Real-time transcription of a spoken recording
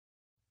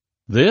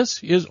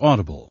This is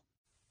Audible.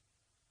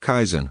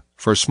 Kaizen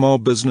for small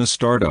business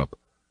startup.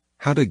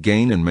 How to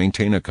gain and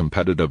maintain a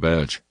competitive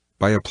edge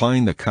by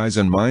applying the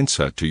Kaizen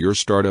mindset to your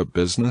startup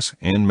business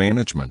and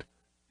management.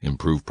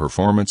 Improve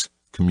performance,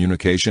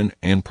 communication,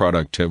 and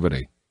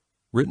productivity.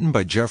 Written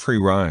by Jeffrey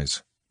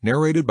Rise.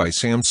 Narrated by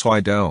Sam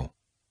Slidell.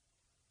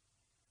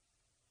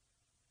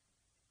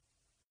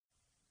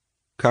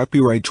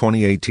 Copyright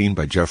 2018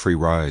 by Jeffrey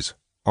Rise.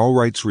 All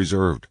rights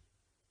reserved.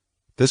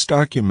 This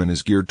document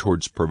is geared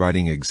towards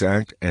providing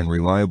exact and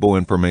reliable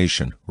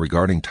information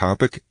regarding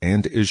topic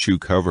and issue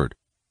covered.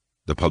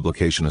 The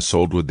publication is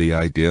sold with the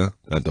idea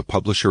that the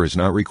publisher is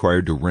not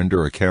required to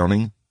render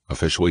accounting,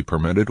 officially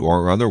permitted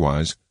or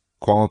otherwise,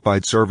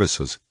 qualified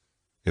services.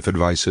 If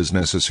advice is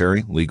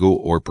necessary, legal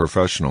or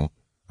professional,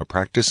 a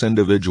practice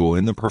individual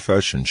in the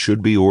profession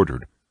should be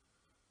ordered.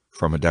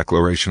 From a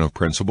declaration of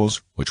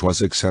principles, which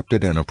was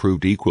accepted and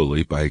approved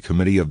equally by a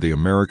committee of the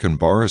American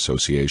Bar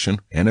Association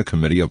and a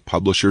committee of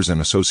publishers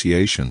and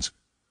associations.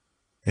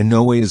 In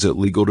no way is it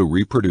legal to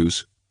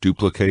reproduce,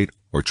 duplicate,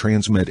 or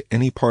transmit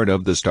any part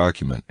of this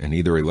document in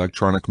either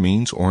electronic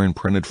means or in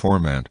printed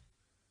format.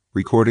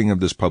 Recording of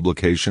this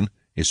publication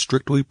is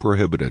strictly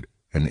prohibited,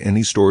 and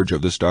any storage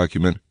of this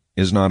document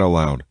is not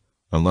allowed,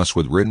 unless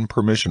with written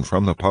permission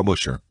from the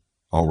publisher.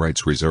 All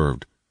rights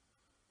reserved.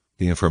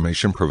 The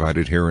information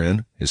provided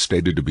herein is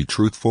stated to be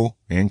truthful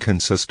and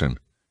consistent,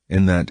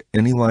 in that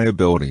any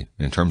liability,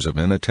 in terms of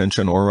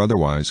inattention or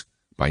otherwise,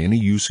 by any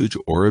usage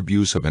or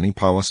abuse of any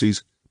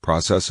policies,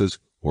 processes,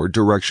 or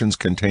directions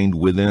contained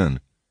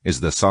within, is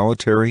the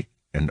solitary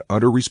and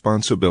utter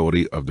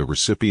responsibility of the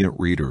recipient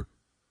reader.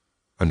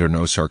 Under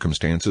no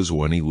circumstances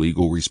will any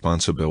legal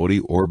responsibility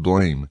or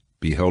blame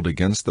be held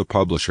against the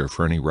publisher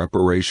for any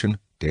reparation,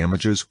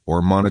 damages,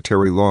 or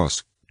monetary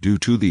loss due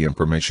to the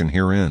information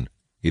herein,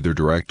 either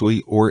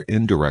directly or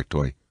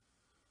indirectly.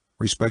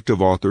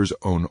 Respective authors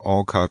own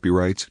all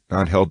copyrights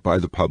not held by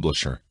the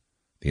publisher.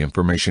 The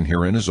information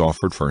herein is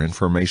offered for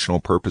informational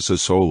purposes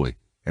solely,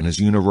 and is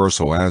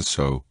universal as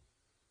so.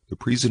 The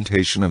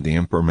presentation of the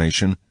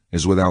information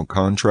is without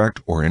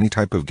contract or any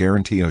type of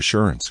guarantee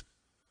assurance.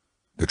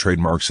 The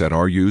trademarks that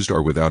are used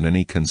are without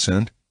any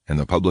consent, and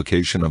the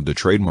publication of the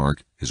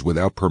trademark is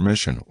without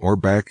permission or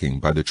backing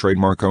by the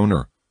trademark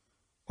owner.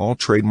 All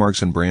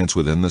trademarks and brands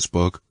within this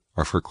book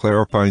are for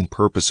clarifying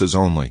purposes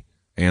only,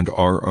 and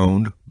are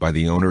owned by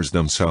the owners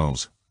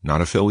themselves,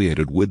 not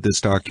affiliated with this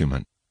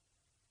document.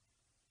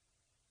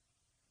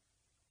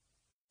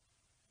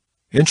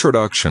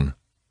 Introduction.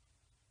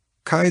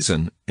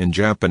 Kaizen, in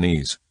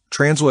Japanese,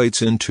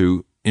 translates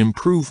into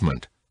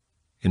improvement.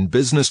 In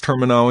business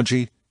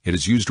terminology, it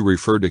is used to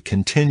refer to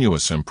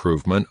continuous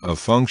improvement of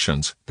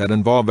functions that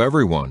involve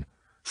everyone,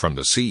 from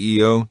the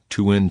CEO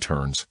to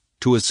interns,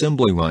 to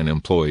assembly line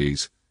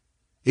employees.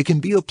 It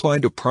can be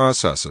applied to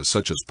processes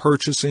such as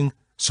purchasing,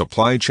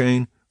 supply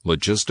chain,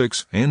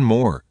 logistics, and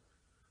more.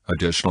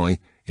 Additionally,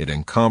 it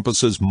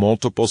encompasses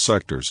multiple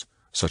sectors,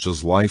 such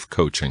as life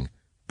coaching,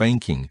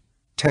 banking,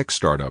 tech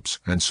startups,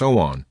 and so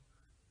on.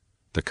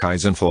 The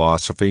Kaizen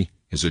philosophy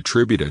is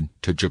attributed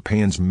to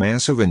Japan's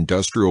massive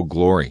industrial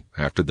glory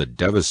after the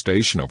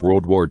devastation of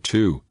World War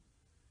II.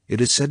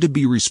 It is said to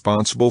be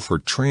responsible for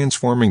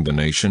transforming the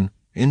nation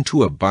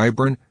into a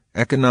vibrant,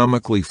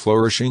 economically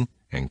flourishing,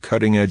 and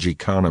cutting-edge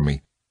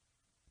economy.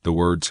 The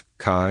words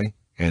Kai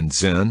and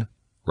Zen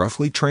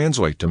roughly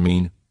translate to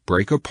mean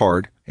break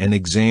apart and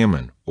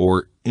examine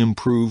or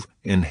improve,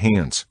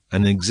 enhance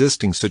an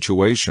existing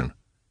situation.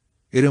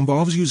 It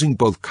involves using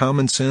both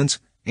common sense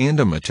and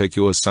a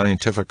meticulous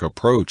scientific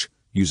approach,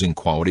 using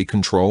quality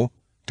control,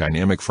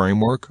 dynamic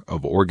framework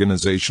of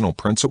organizational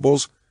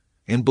principles,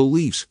 and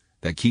beliefs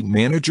that keep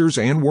managers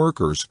and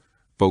workers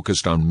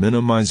focused on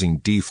minimizing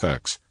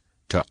defects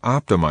to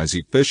optimize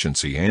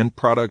efficiency and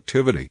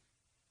productivity.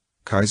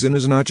 Kaizen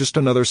is not just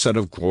another set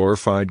of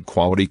glorified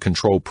quality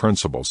control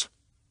principles,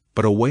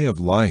 but a way of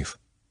life.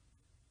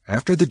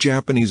 After the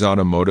Japanese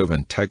automotive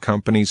and tech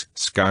companies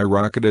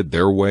skyrocketed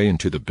their way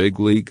into the big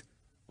league,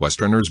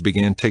 Westerners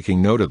began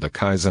taking note of the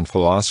Kaizen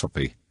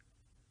philosophy.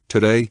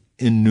 Today,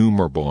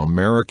 innumerable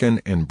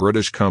American and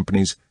British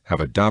companies have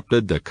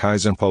adopted the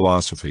Kaizen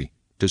philosophy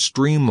to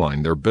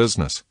streamline their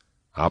business,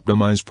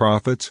 optimize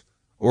profits,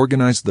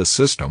 organize the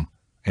system,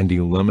 and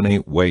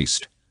eliminate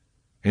waste.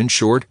 In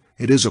short,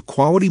 it is a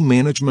quality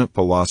management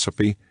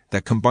philosophy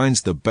that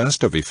combines the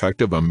best of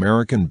effective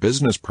American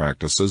business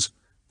practices,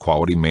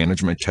 quality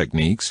management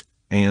techniques,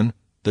 and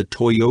the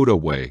Toyota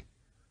way.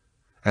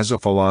 As a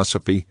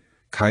philosophy,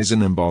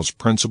 Kaizen involves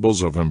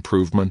principles of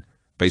improvement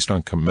based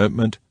on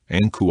commitment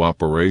and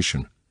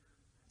cooperation.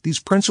 These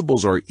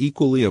principles are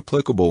equally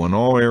applicable in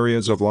all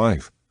areas of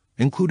life,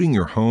 including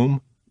your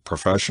home,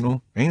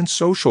 professional, and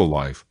social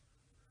life.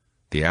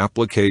 The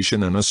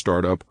application in a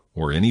startup,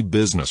 or any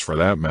business for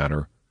that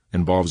matter,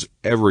 involves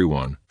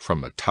everyone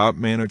from the top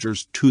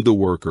managers to the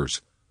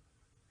workers.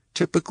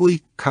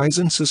 Typically,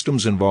 Kaizen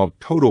systems involve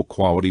total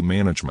quality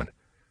management,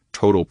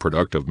 total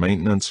productive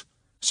maintenance,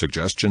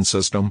 suggestion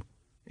system,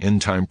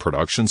 in-time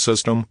production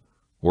system,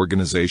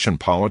 organization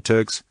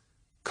politics,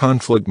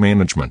 conflict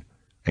management,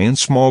 and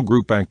small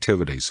group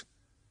activities.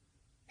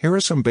 Here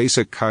are some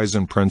basic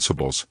Kaizen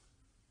principles.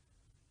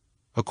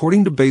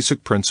 According to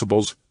basic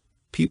principles,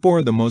 people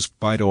are the most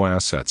vital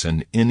assets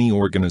in any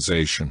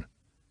organization.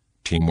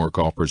 Teamwork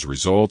offers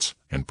results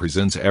and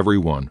presents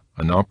everyone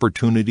an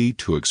opportunity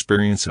to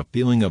experience a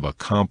feeling of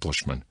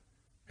accomplishment.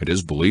 It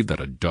is believed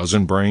that a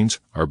dozen brains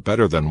are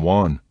better than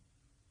one.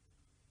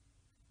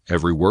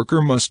 Every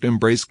worker must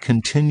embrace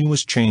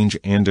continuous change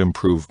and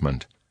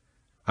improvement.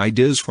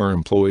 Ideas for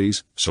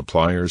employees,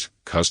 suppliers,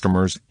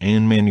 customers,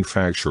 and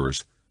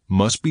manufacturers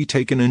must be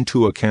taken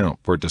into account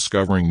for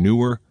discovering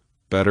newer,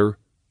 better,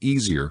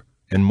 easier,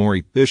 and more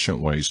efficient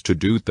ways to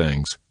do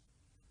things.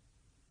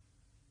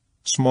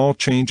 Small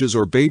changes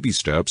or baby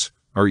steps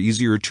are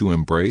easier to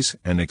embrace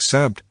and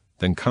accept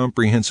than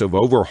comprehensive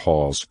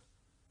overhauls.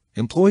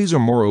 Employees are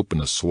more open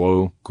to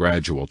slow,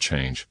 gradual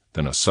change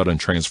than a sudden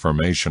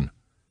transformation.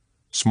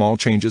 Small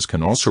changes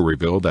can also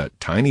reveal that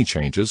tiny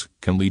changes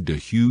can lead to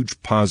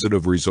huge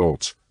positive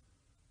results.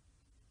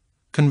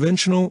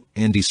 Conventional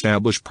and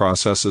established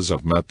processes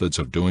of methods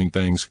of doing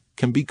things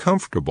can be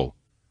comfortable.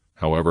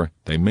 However,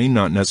 they may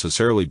not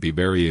necessarily be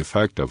very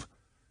effective.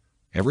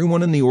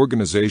 Everyone in the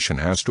organization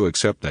has to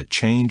accept that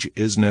change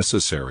is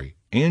necessary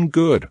and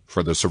good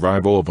for the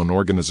survival of an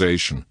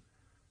organization.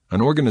 An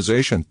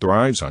organization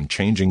thrives on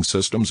changing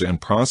systems and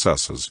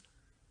processes.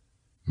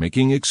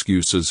 Making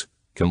excuses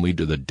can lead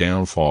to the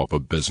downfall of a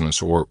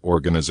business or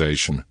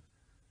organization.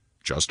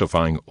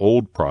 Justifying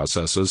old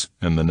processes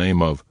in the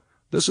name of,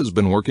 "This has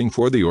been working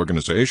for the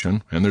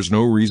organization and there's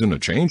no reason to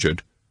change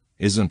it,"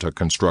 isn't a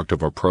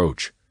constructive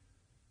approach.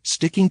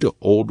 Sticking to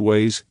old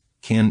ways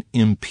can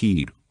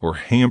impede or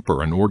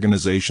hamper an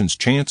organization's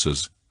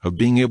chances of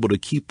being able to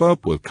keep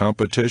up with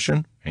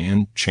competition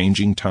and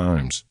changing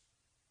times.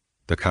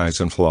 The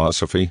Kaizen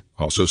philosophy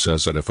also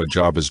says that if a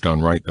job is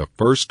done right the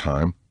first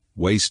time,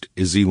 waste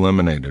is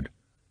eliminated.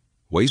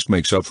 Waste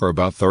makes up for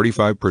about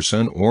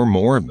 35% or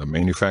more of the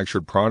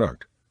manufactured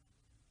product.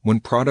 When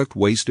product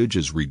wastage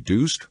is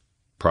reduced,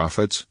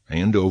 profits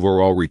and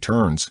overall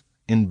returns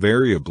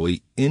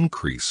invariably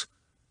increase.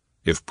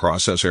 If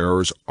process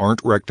errors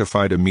aren't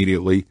rectified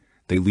immediately,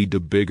 they lead to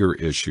bigger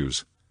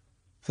issues.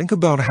 Think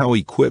about how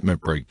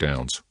equipment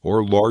breakdowns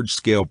or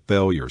large-scale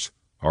failures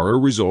are a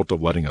result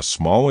of letting a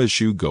small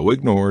issue go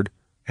ignored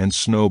and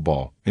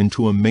snowball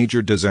into a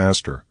major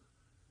disaster.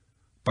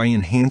 By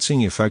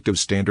enhancing effective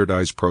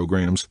standardized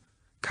programs,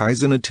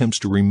 Kaizen attempts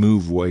to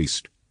remove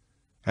waste.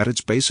 At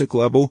its basic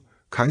level,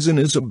 Kaizen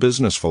is a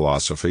business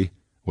philosophy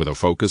with a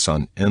focus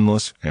on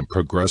endless and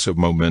progressive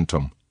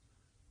momentum.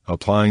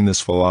 Applying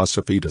this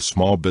philosophy to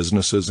small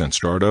businesses and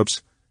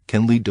startups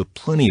can lead to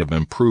plenty of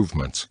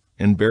improvements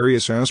in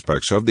various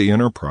aspects of the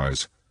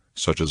enterprise,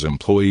 such as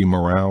employee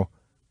morale,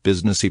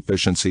 business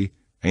efficiency,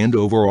 and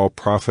overall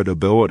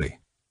profitability.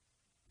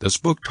 This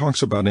book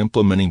talks about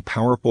implementing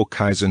powerful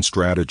Kaizen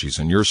strategies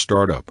in your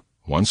startup,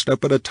 one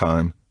step at a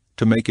time,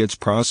 to make its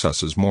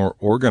processes more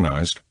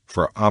organized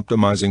for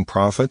optimizing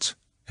profits,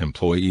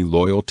 employee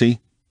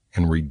loyalty,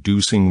 and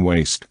reducing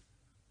waste.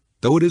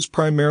 Though it is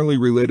primarily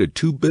related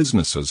to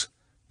businesses,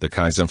 the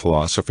Kaizen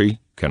philosophy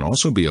can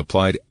also be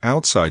applied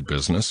outside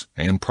business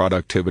and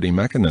productivity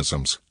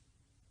mechanisms.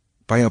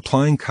 By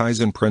applying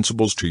Kaizen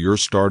principles to your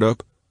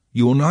startup,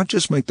 you will not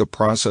just make the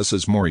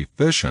processes more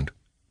efficient,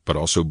 but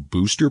also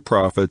boost your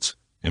profits,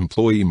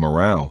 employee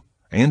morale,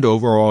 and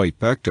overall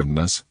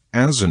effectiveness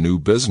as a new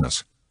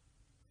business.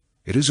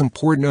 It is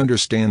important to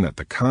understand that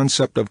the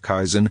concept of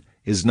Kaizen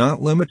is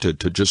not limited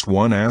to just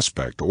one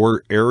aspect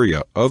or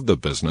area of the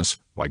business,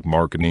 like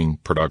marketing,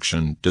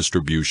 production,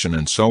 distribution,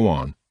 and so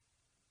on.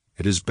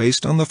 It is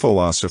based on the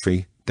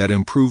philosophy that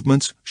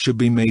improvements should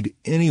be made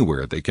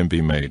anywhere they can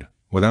be made,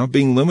 without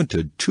being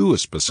limited to a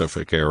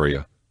specific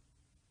area.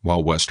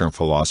 While Western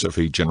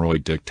philosophy generally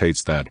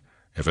dictates that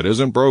if it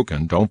isn't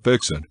broken, don't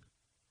fix it.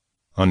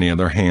 On the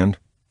other hand,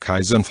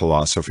 Kaizen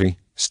philosophy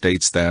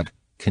states that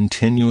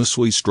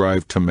continuously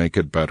strive to make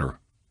it better,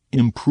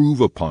 improve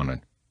upon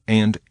it,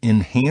 and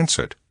enhance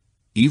it,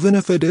 even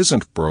if it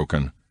isn't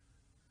broken.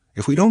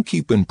 If we don't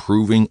keep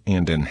improving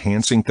and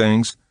enhancing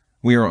things,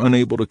 we are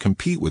unable to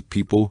compete with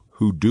people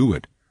who do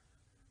it.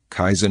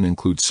 Kaizen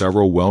includes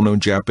several well-known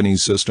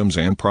Japanese systems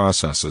and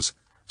processes,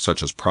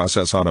 such as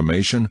process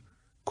automation,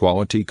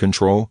 quality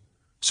control,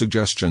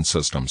 suggestion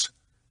systems,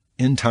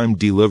 in-time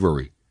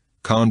delivery,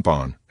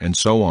 Kanban, and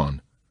so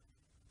on.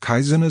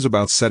 Kaizen is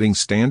about setting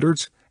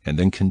standards and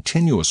then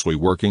continuously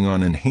working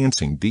on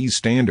enhancing these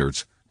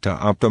standards to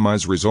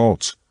optimize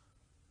results.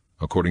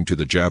 According to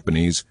the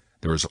Japanese,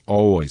 there is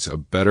always a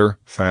better,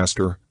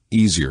 faster,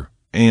 easier,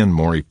 and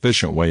more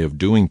efficient way of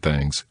doing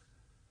things.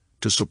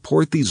 To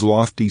support these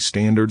lofty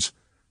standards,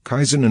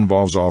 Kaizen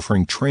involves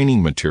offering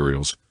training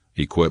materials,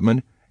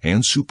 equipment,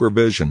 and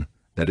supervision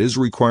that is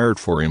required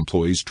for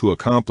employees to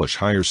accomplish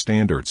higher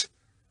standards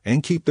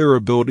and keep their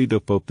ability to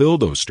fulfill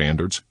those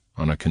standards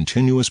on a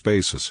continuous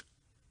basis.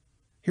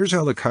 Here's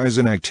how the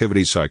Kaizen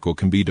activity cycle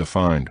can be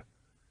defined.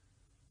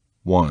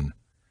 1.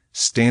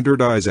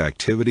 Standardize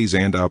activities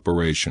and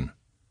operation.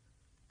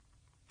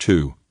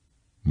 2.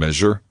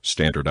 Measure,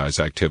 standardize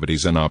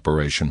activities in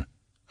operation.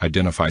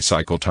 Identify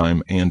cycle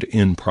time and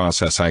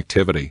in-process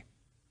activity.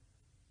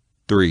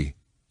 3.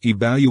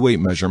 Evaluate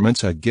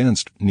measurements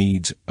against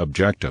needs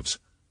objectives.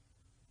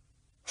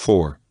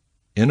 4.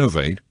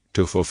 Innovate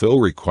to fulfill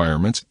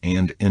requirements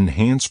and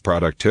enhance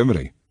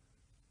productivity.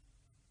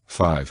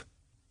 5.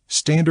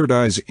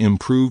 Standardize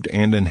improved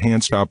and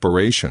enhanced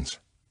operations.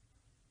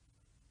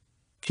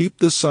 Keep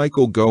the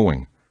cycle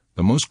going.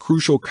 The most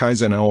crucial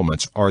Kaizen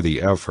elements are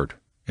the effort,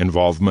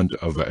 involvement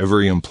of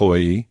every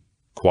employee,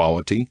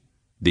 quality,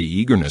 the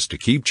eagerness to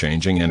keep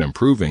changing and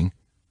improving,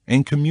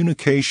 and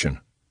communication.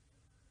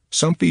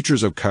 Some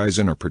features of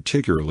Kaizen are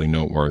particularly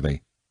noteworthy.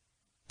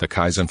 The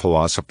Kaizen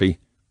philosophy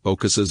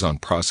focuses on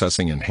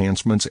processing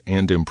enhancements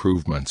and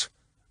improvements,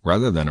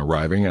 rather than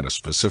arriving at a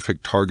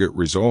specific target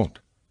result.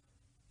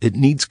 It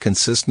needs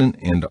consistent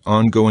and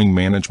ongoing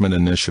management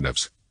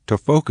initiatives to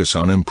focus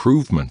on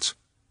improvements.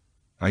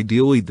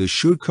 Ideally, this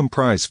should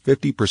comprise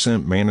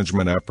 50%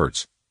 management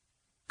efforts.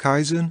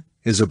 Kaizen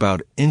is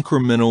about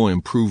incremental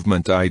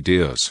improvement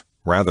ideas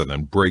rather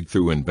than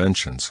breakthrough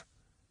inventions.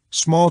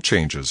 Small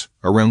changes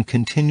around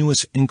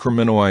continuous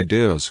incremental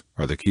ideas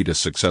are the key to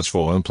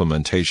successful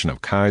implementation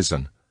of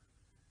Kaizen.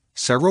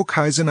 Several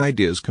Kaizen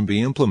ideas can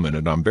be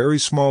implemented on very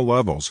small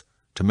levels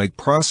to make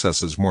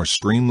processes more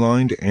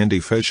streamlined and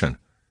efficient,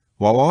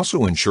 while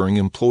also ensuring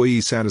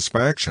employee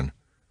satisfaction.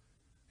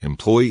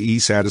 Employee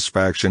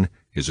satisfaction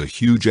is a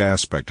huge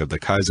aspect of the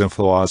Kaizen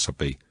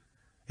philosophy.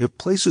 It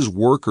places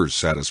workers'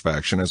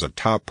 satisfaction as a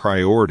top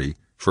priority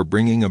for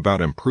bringing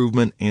about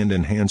improvement and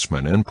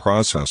enhancement in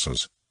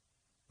processes.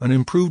 An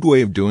improved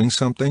way of doing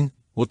something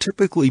will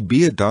typically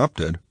be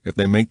adopted if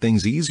they make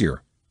things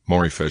easier,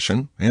 more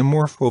efficient, and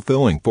more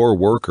fulfilling for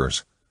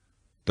workers.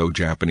 Though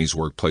Japanese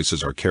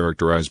workplaces are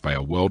characterized by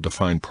a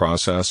well-defined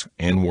process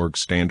and work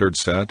standard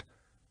set,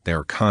 they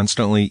are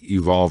constantly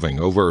evolving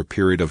over a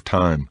period of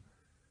time.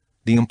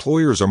 The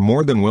employers are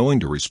more than willing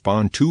to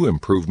respond to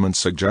improvement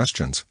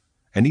suggestions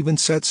and even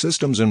set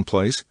systems in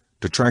place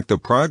to track the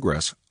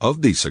progress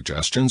of these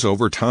suggestions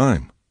over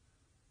time.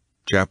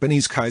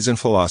 Japanese Kaizen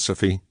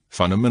philosophy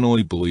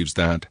fundamentally believes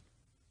that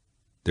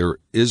there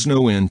is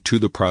no end to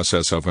the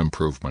process of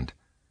improvement.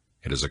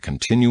 It is a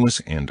continuous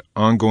and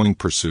ongoing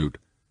pursuit.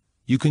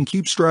 You can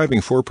keep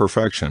striving for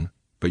perfection,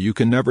 but you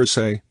can never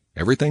say,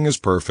 everything is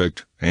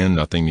perfect and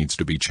nothing needs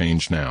to be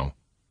changed now.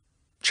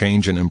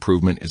 Change and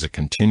improvement is a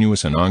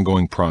continuous and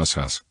ongoing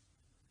process.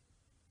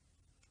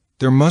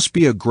 There must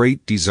be a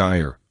great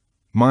desire,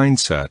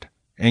 mindset,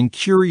 and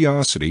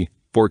curiosity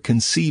for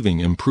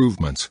conceiving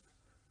improvements.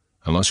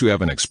 Unless you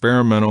have an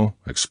experimental,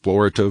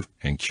 explorative,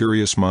 and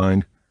curious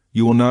mind,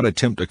 you will not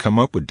attempt to come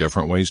up with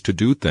different ways to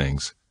do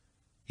things.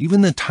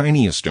 Even the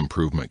tiniest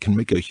improvement can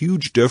make a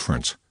huge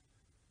difference.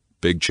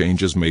 Big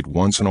changes made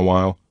once in a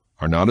while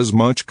are not as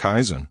much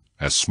Kaizen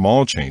as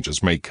small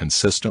changes made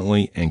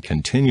consistently and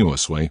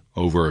continuously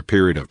over a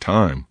period of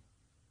time.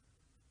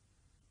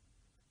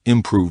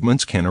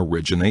 Improvements can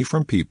originate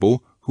from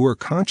people who are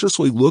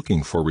consciously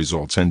looking for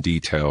results and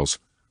details.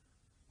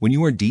 When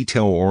you are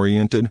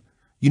detail-oriented,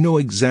 you know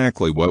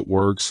exactly what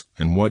works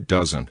and what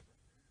doesn't.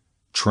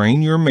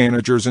 Train your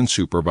managers and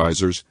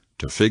supervisors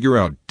to figure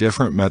out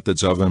different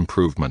methods of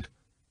improvement,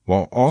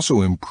 while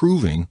also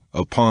improving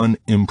upon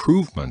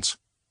improvements.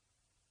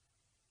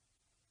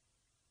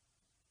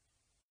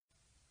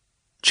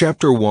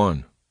 Chapter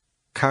 1.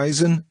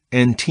 Kaizen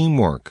and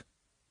Teamwork.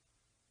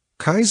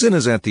 Kaizen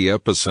is at the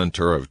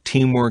epicenter of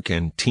teamwork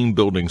and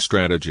team-building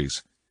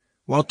strategies.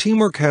 While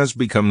teamwork has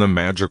become the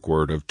magic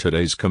word of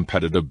today's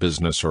competitive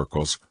business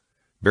circles,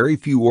 very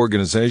few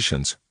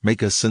organizations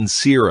make a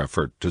sincere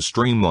effort to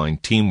streamline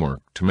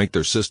teamwork to make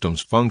their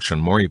systems function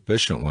more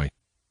efficiently.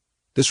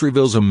 This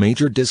reveals a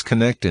major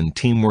disconnect in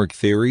teamwork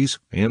theories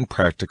and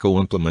practical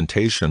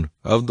implementation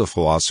of the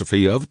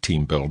philosophy of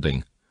team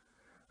building.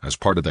 As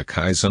part of the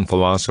Kaizen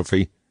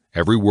philosophy,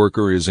 every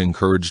worker is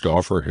encouraged to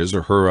offer his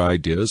or her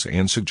ideas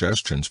and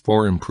suggestions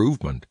for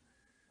improvement.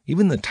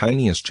 Even the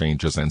tiniest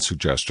changes and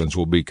suggestions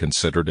will be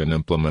considered and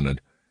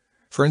implemented.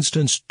 For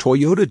instance,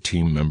 Toyota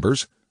team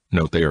members,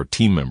 note they are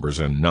team members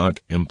and not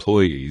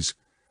employees,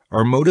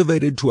 are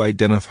motivated to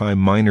identify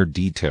minor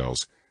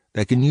details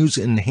that can use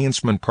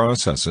enhancement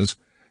processes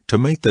to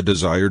make the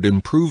desired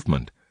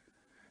improvement.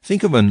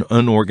 Think of an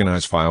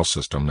unorganized file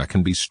system that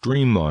can be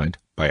streamlined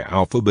by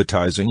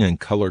alphabetizing and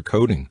color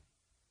coding.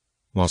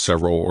 While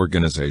several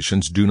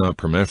organizations do not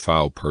permit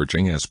file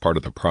purging as part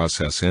of the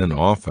process in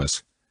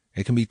office,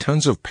 it can be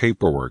tons of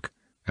paperwork,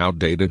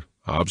 outdated,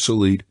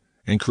 obsolete,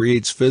 and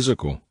creates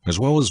physical as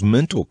well as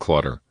mental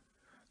clutter.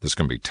 This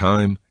can be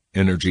time,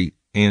 energy,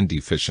 and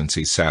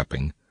efficiency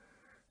sapping.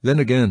 Then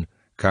again,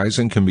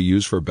 Kaizen can be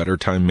used for better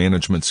time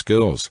management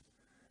skills.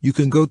 You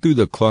can go through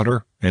the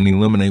clutter and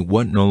eliminate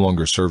what no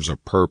longer serves a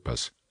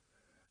purpose.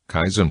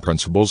 Kaizen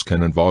principles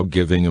can involve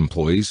giving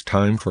employees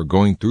time for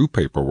going through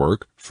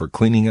paperwork, for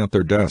cleaning out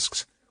their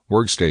desks,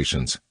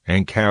 workstations,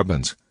 and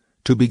cabins,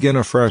 to begin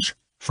afresh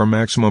for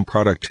maximum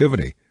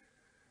productivity.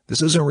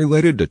 This isn't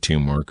related to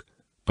teamwork,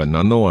 but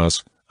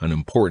nonetheless an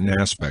important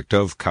aspect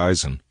of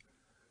Kaizen.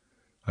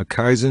 A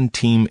Kaizen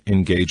team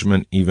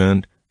engagement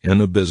event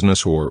in a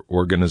business or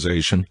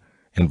organization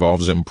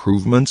involves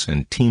improvements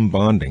in team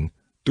bonding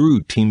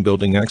through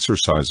team-building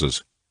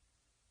exercises.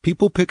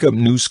 People pick up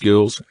new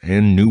skills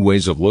and new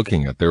ways of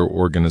looking at their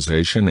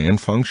organization and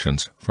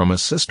functions from a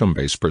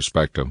system-based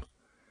perspective.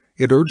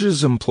 It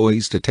urges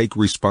employees to take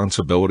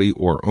responsibility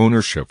or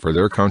ownership for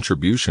their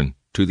contribution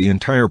to the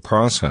entire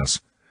process,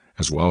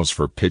 as well as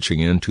for pitching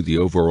into the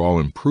overall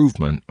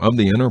improvement of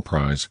the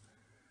enterprise.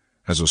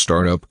 As a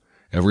startup,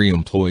 every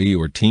employee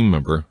or team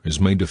member is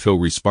made to feel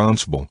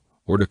responsible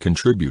or to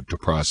contribute to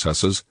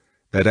processes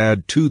that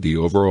add to the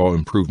overall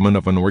improvement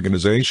of an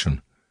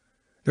organization.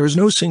 There is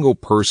no single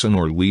person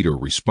or leader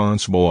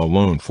responsible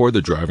alone for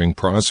the driving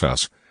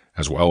process,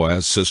 as well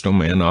as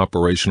system and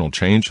operational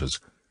changes.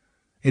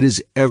 It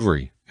is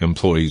every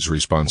employee's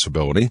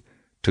responsibility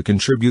to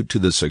contribute to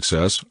the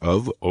success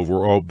of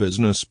overall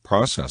business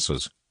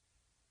processes.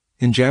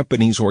 In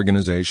Japanese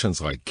organizations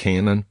like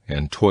Canon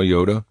and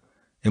Toyota,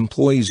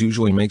 employees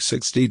usually make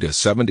 60 to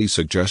 70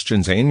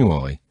 suggestions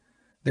annually.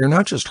 They are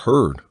not just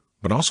heard,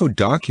 but also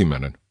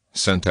documented,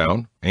 sent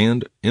out,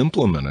 and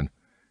implemented.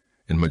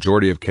 In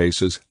majority of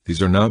cases,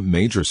 these are not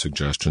major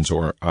suggestions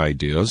or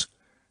ideas.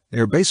 They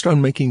are based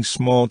on making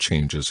small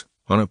changes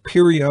on a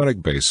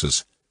periodic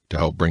basis to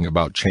help bring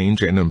about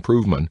change and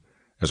improvement,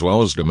 as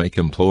well as to make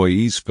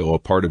employees feel a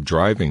part of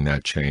driving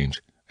that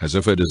change, as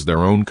if it is their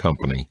own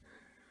company.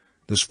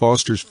 This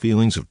fosters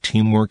feelings of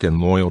teamwork and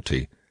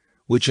loyalty,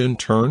 which in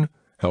turn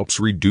helps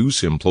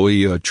reduce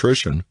employee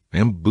attrition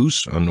and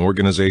boosts an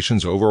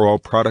organization's overall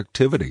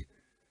productivity.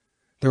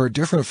 There are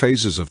different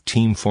phases of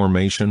team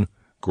formation,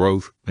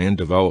 growth, and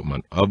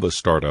development of a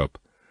startup.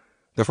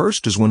 The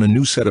first is when a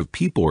new set of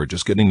people are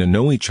just getting to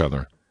know each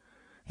other.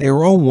 They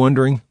are all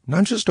wondering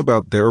not just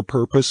about their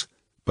purpose,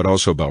 but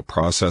also about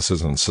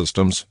processes and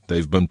systems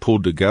they've been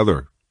pulled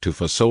together to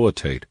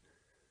facilitate.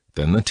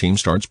 Then the team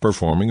starts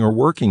performing or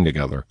working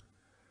together.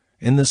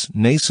 In this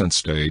nascent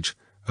stage,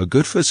 a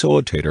good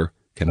facilitator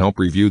can help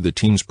review the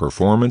team's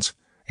performance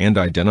and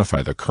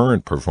identify the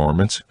current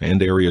performance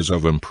and areas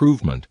of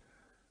improvement.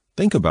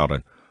 Think about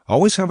it.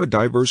 Always have a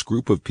diverse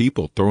group of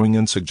people throwing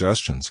in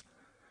suggestions.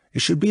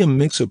 It should be a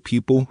mix of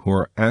people who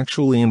are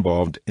actually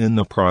involved in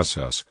the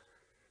process,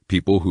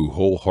 people who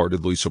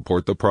wholeheartedly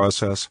support the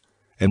process,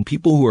 and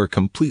people who are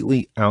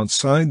completely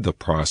outside the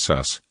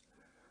process.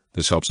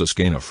 This helps us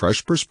gain a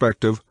fresh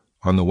perspective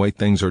on the way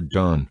things are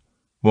done,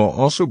 while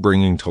also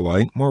bringing to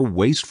light more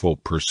wasteful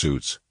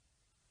pursuits.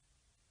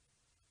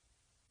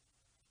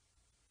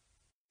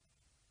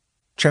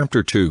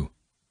 Chapter 2.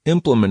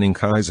 Implementing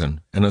Kaizen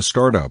in a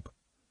Startup.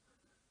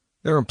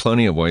 There are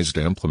plenty of ways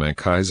to implement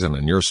Kaizen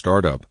in your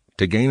startup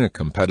to gain a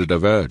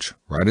competitive edge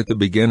right at the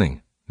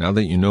beginning, now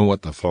that you know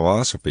what the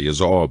philosophy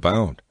is all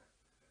about.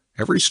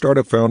 Every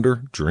startup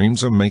founder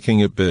dreams of making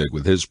it big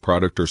with his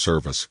product or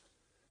service.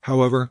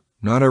 However,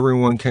 not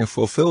everyone can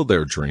fulfill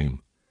their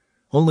dream.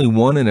 Only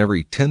 1 in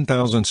every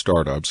 10,000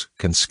 startups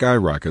can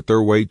skyrocket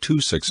their way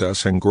to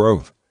success and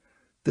growth.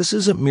 This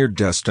isn't mere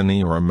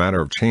destiny or a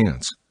matter of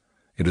chance.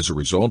 It is a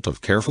result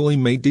of carefully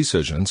made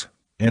decisions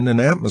and an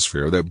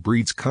atmosphere that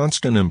breeds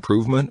constant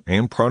improvement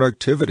and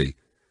productivity.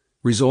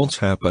 Results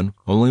happen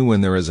only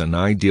when there is an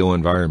ideal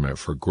environment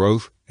for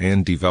growth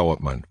and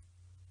development.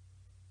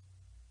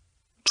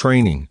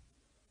 Training.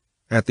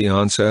 At the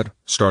onset,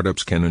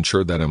 startups can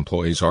ensure that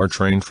employees are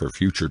trained for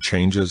future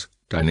changes,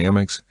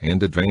 dynamics,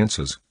 and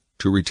advances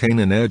to retain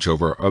an edge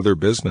over other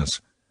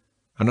business.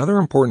 Another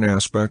important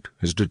aspect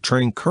is to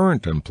train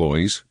current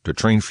employees to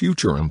train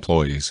future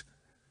employees.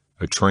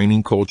 A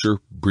training culture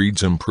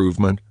breeds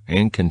improvement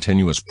and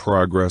continuous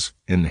progress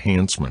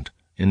enhancement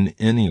in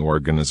any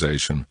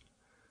organization.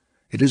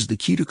 It is the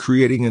key to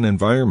creating an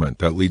environment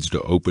that leads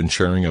to open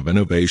sharing of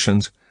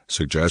innovations,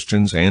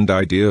 suggestions, and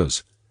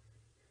ideas.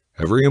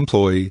 Every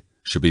employee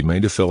should be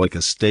made to feel like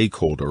a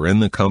stakeholder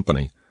in the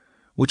company,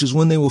 which is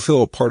when they will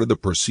feel a part of the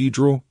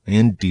procedural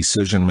and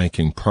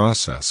decision-making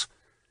process.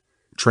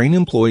 Train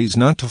employees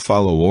not to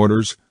follow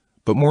orders,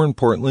 but more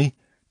importantly,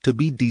 to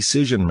be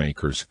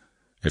decision-makers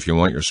if you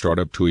want your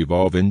startup to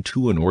evolve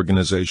into an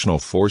organizational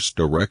force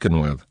to reckon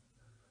with.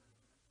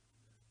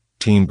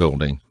 Team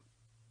building.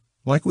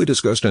 Like we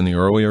discussed in the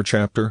earlier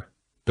chapter,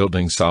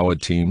 building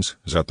solid teams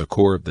is at the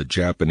core of the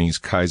Japanese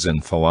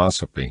Kaizen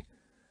philosophy.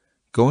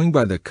 Going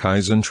by the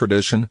Kaizen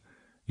tradition,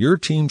 your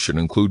team should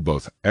include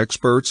both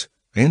experts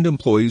and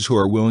employees who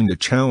are willing to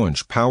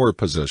challenge power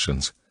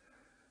positions.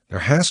 There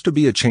has to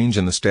be a change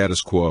in the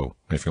status quo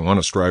if you want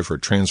to strive for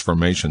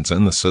transformations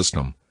in the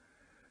system.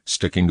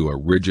 Sticking to a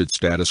rigid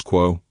status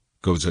quo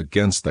goes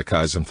against the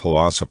Kaizen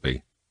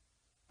philosophy.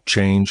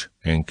 Change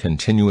and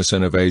continuous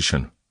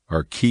innovation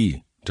are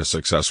key to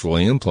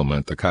successfully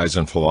implement the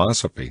Kaizen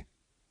philosophy.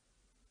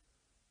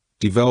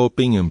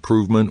 Developing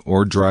improvement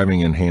or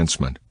driving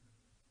enhancement.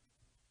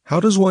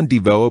 How does one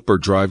develop or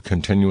drive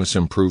continuous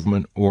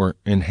improvement or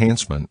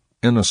enhancement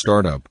in a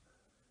startup?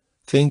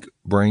 Think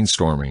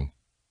brainstorming,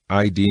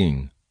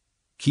 IDing,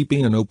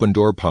 keeping an open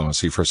door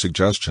policy for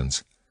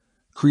suggestions,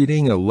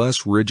 creating a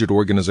less rigid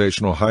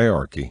organizational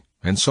hierarchy,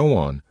 and so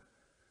on.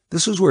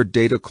 This is where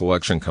data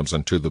collection comes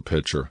into the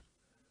picture.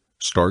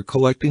 Start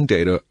collecting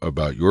data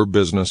about your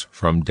business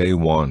from day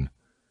one.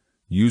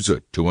 Use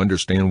it to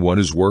understand what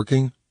is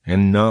working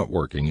and not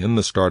working in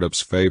the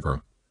startup's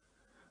favor.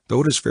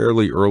 Though it is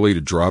fairly early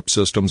to drop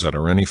systems that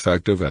are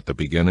ineffective at the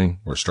beginning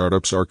where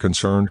startups are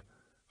concerned,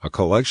 a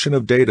collection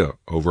of data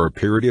over a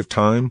period of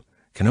time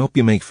can help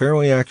you make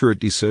fairly accurate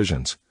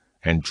decisions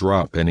and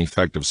drop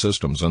ineffective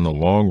systems in the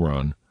long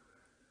run.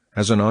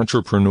 As an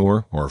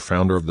entrepreneur or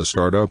founder of the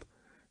startup,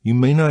 you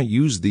may not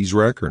use these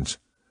records.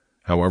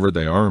 However,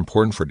 they are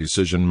important for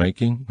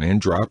decision-making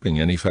and dropping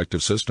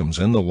ineffective systems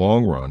in the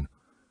long run.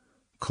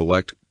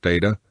 Collect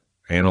data,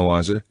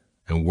 analyze it,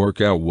 and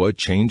work out what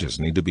changes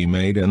need to be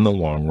made in the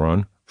long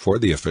run for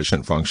the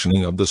efficient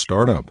functioning of the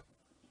startup.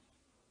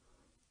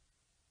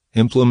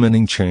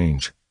 Implementing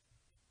change.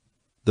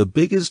 The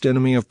biggest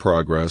enemy of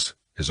progress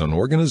is an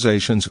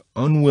organization's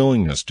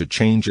unwillingness to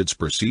change its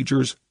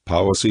procedures,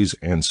 policies,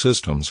 and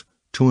systems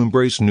to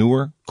embrace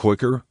newer,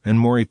 quicker, and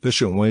more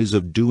efficient ways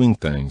of doing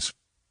things.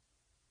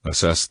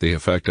 Assess the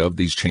effect of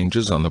these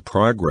changes on the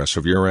progress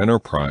of your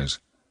enterprise.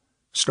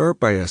 Start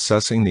by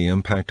assessing the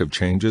impact of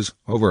changes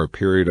over a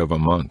period of a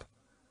month.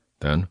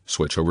 Then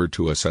switch over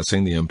to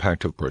assessing the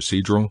impact of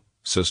procedural,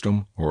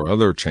 system, or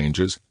other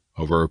changes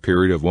over a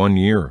period of 1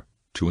 year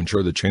to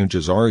ensure the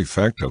changes are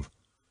effective.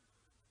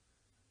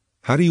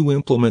 How do you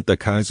implement the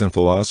Kaizen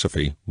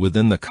philosophy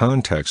within the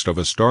context of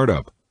a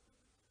startup?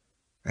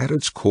 At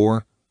its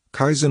core,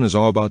 Kaizen is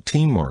all about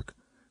teamwork,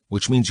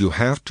 which means you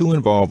have to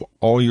involve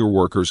all your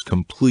workers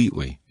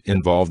completely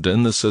involved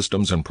in the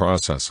systems and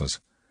processes.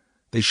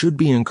 They should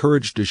be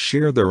encouraged to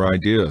share their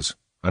ideas,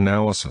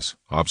 analysis,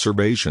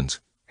 observations,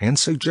 and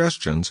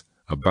suggestions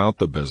about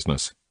the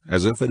business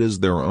as if it is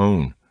their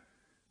own.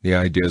 The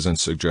ideas and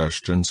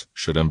suggestions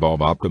should involve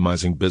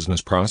optimizing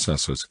business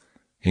processes,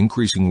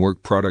 increasing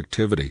work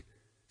productivity,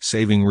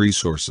 saving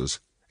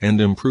resources,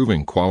 and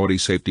improving quality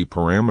safety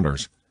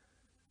parameters.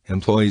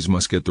 Employees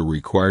must get the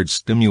required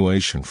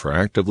stimulation for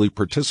actively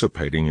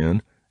participating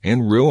in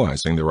and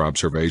realizing their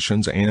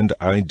observations and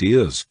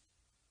ideas.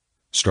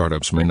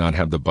 Startups may not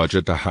have the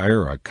budget to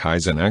hire a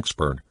Kaizen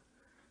expert.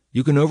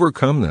 You can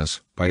overcome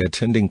this by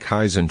attending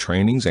Kaizen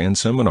trainings and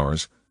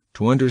seminars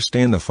to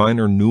understand the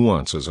finer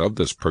nuances of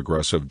this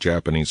progressive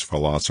Japanese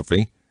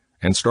philosophy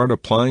and start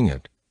applying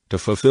it to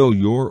fulfill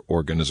your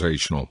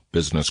organizational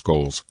business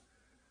goals.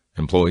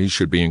 Employees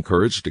should be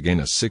encouraged to gain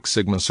a Six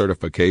Sigma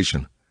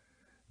certification.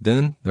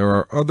 Then there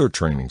are other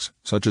trainings,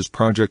 such as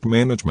project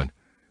management,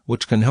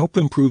 which can help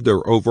improve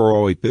their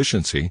overall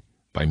efficiency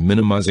by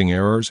minimizing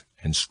errors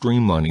and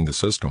streamlining the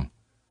system.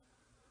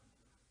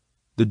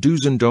 The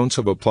do's and don'ts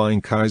of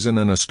applying Kaizen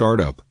in a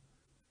startup.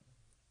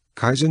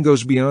 Kaizen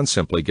goes beyond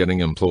simply getting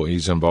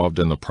employees involved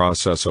in the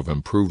process of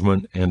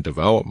improvement and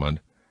development.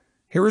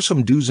 Here are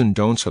some do's and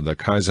don'ts of the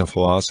Kaizen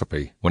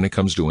philosophy when it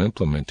comes to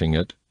implementing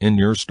it in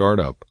your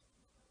startup.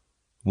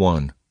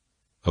 1.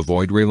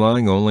 Avoid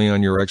relying only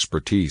on your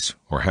expertise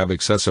or have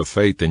excessive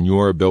faith in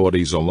your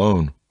abilities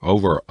alone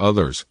over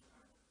others.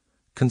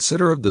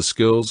 Consider of the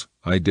skills,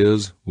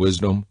 ideas,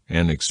 wisdom,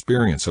 and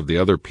experience of the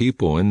other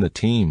people in the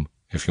team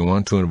if you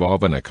want to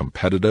involve in a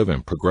competitive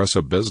and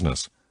progressive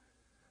business.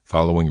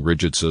 Following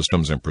rigid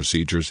systems and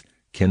procedures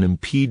can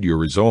impede your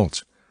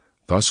results,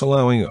 thus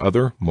allowing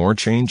other, more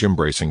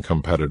change-embracing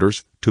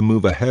competitors to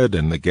move ahead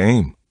in the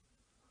game.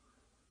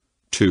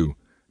 2.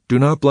 Do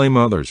not blame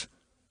others.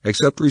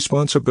 Accept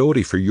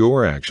responsibility for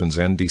your actions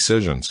and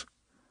decisions.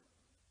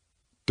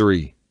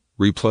 3.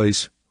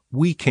 Replace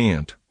 "we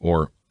can't"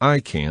 or "I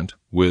can't"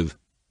 with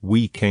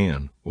 "we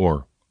can"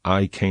 or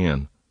 "I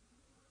can."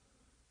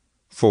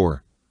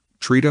 4.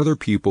 Treat other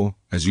people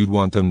as you'd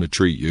want them to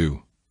treat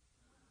you.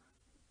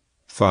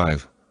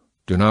 5.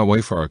 Do not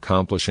wait for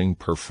accomplishing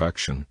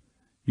perfection.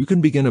 You can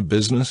begin a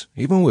business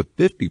even with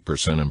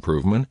 50%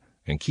 improvement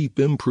and keep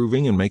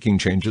improving and making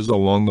changes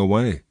along the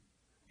way.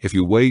 If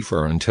you wait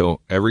for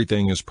until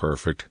everything is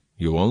perfect,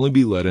 you'll only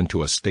be led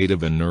into a state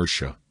of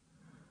inertia.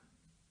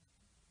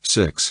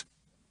 6.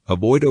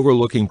 Avoid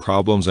overlooking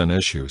problems and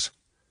issues.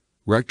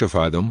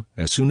 Rectify them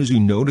as soon as you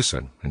notice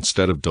it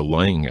instead of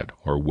delaying it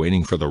or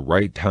waiting for the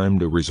right time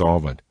to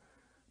resolve it.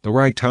 The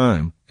right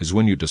time is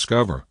when you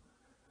discover.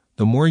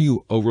 The more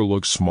you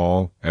overlook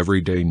small,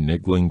 everyday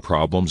niggling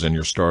problems in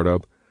your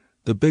startup,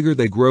 the bigger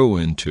they grow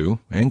into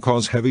and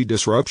cause heavy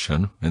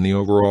disruption in the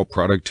overall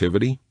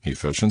productivity,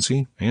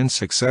 efficiency, and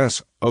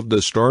success of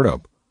the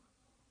startup.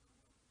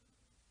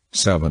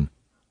 7.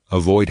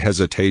 Avoid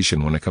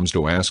hesitation when it comes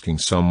to asking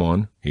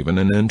someone, even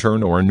an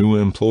intern or a new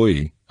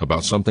employee,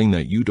 about something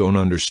that you don't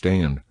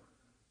understand.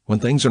 When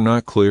things are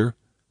not clear,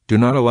 do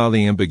not allow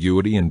the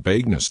ambiguity and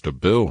vagueness to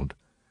build.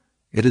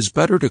 It is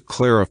better to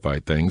clarify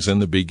things in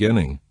the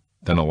beginning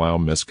than allow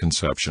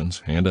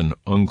misconceptions and an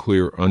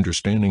unclear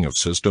understanding of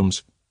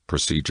systems,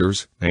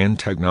 procedures, and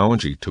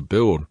technology to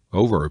build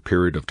over a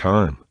period of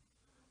time.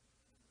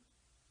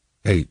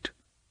 8.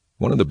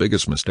 One of the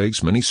biggest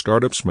mistakes many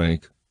startups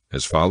make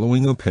is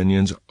following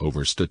opinions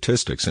over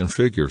statistics and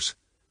figures.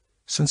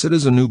 Since it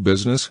is a new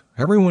business,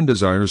 everyone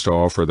desires to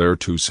offer their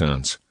 2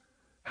 cents.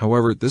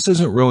 However, this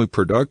isn't really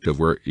productive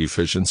where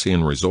efficiency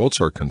and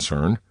results are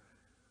concerned.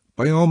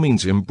 By all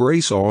means,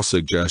 embrace all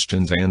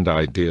suggestions and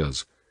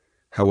ideas.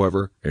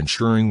 However,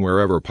 ensuring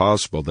wherever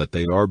possible that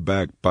they are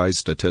backed by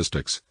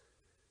statistics.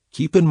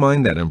 Keep in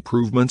mind that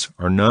improvements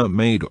are not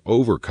made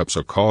over cups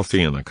of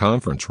coffee in the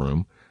conference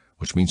room,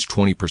 which means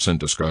 20%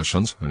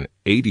 discussions and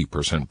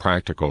 80%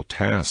 practical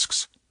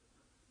tasks.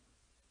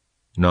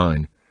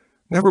 9.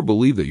 Never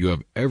believe that you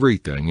have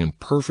everything in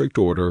perfect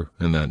order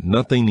and that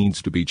nothing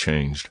needs to be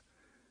changed.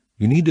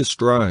 You need to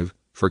strive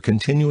for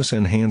continuous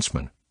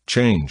enhancement,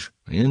 change,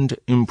 and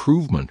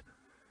improvement.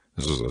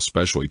 This is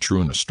especially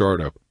true in a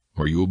startup,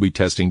 where you will be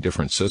testing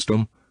different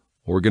system,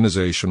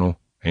 organizational,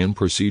 and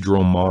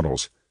procedural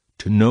models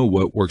to know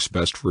what works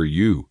best for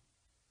you.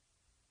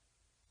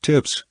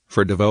 Tips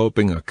for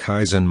developing a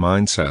Kaizen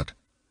mindset.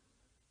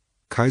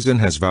 Kaizen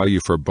has value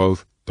for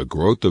both the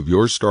growth of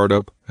your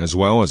startup as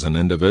well as an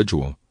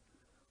individual.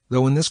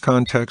 Though in this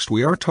context,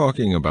 we are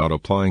talking about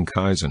applying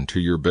Kaizen to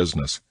your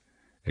business.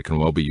 It can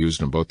well be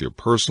used in both your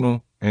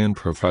personal and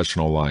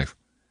professional life.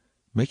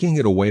 Making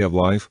it a way of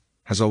life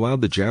has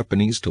allowed the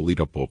Japanese to lead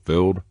a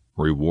fulfilled,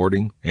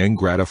 rewarding, and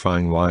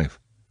gratifying life.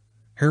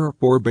 Here are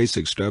 4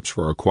 basic steps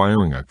for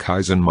acquiring a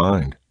Kaizen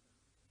mind.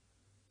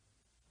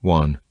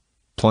 1.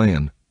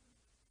 Plan.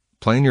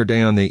 Plan your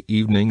day on the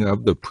evening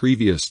of the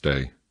previous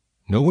day.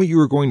 Know what you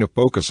are going to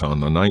focus on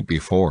the night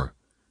before.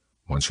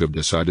 Once you have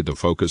decided the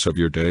focus of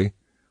your day,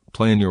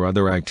 plan your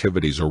other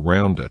activities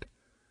around it.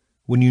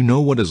 When you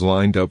know what is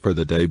lined up for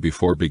the day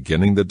before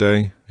beginning the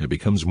day, it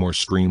becomes more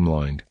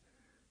streamlined.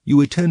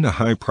 You attend to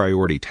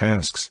high-priority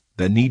tasks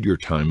that need your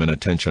time and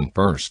attention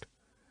first.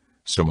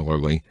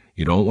 Similarly,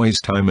 you don't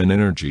waste time and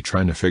energy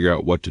trying to figure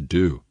out what to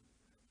do.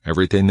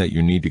 Everything that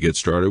you need to get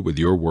started with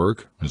your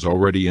work is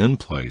already in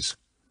place.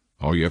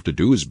 All you have to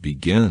do is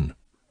begin.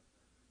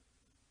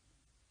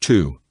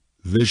 2.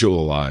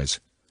 Visualize.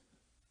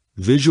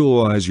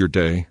 Visualize your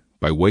day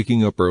by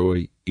waking up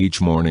early each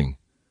morning.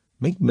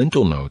 Make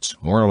mental notes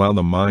or allow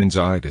the mind's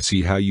eye to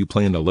see how you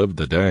plan to live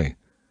the day.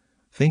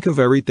 Think of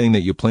everything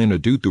that you plan to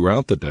do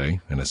throughout the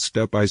day in a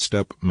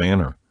step-by-step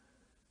manner.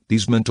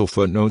 These mental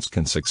footnotes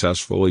can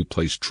successfully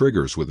place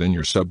triggers within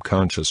your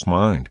subconscious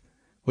mind,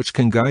 which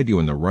can guide you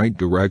in the right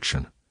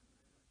direction.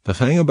 The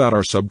thing about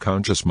our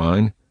subconscious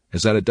mind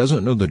is that it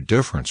doesn't know the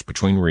difference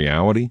between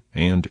reality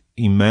and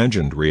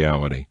imagined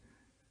reality.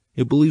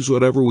 It believes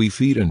whatever we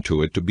feed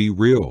into it to be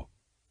real,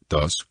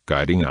 thus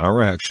guiding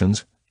our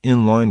actions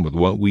in line with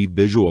what we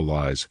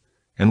visualize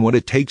and what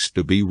it takes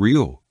to be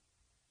real.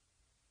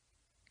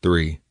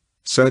 3.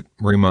 Set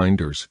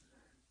reminders.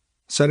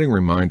 Setting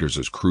reminders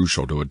is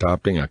crucial to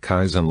adopting a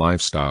Kaizen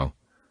lifestyle.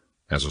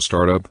 As a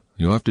startup,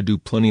 you'll have to do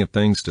plenty of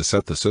things to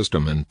set the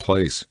system in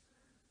place.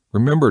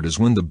 Remember, it is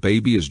when the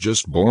baby is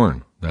just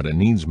born that it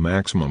needs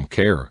maximum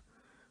care.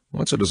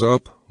 Once it is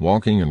up,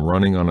 walking and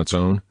running on its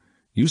own,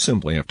 you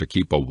simply have to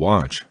keep a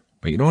watch,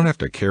 but you don't have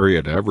to carry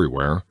it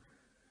everywhere.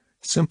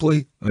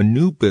 Simply, a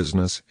new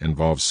business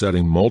involves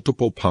setting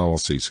multiple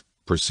policies,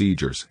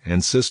 procedures,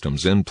 and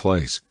systems in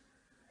place.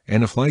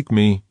 And if, like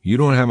me, you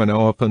don't have an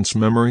elephant's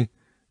memory,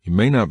 you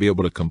may not be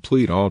able to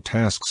complete all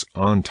tasks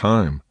on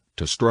time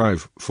to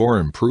strive for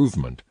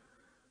improvement.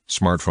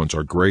 Smartphones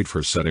are great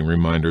for setting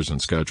reminders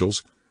and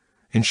schedules.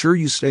 Ensure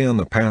you stay on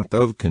the path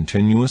of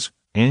continuous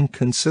and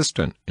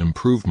consistent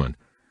improvement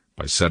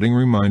by setting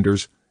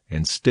reminders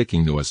and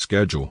sticking to a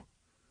schedule.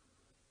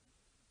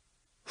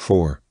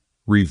 4.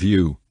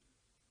 Review.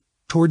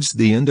 Towards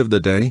the end of the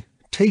day,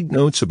 take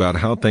notes about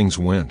how things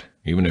went,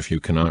 even if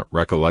you cannot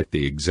recollect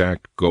the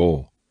exact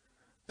goal.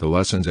 The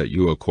lessons that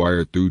you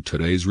acquired through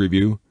today's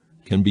review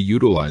can be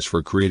utilized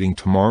for creating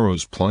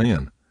tomorrow's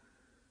plan.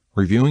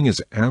 Reviewing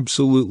is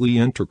absolutely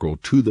integral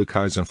to the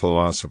Kaizen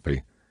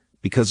philosophy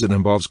because it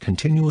involves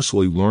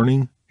continuously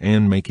learning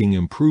and making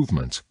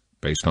improvements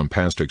based on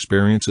past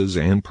experiences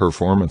and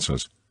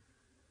performances.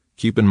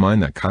 Keep in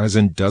mind that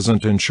Kaizen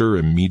doesn't ensure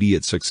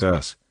immediate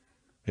success.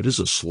 It is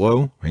a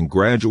slow and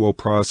gradual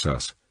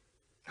process.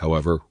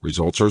 However,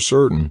 results are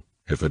certain,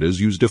 if it is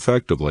used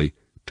effectively,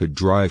 to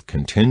drive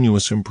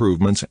continuous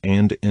improvements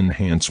and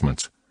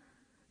enhancements.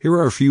 Here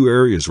are a few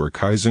areas where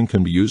Kaizen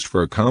can be used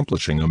for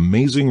accomplishing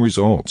amazing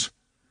results.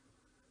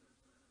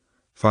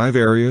 5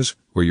 areas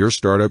where your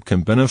startup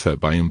can benefit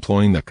by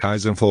employing the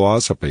Kaizen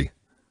philosophy.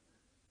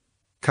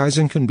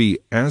 Kaizen can be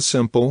as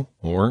simple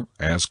or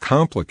as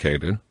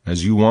complicated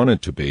as you want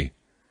it to be.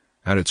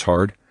 At its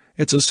heart,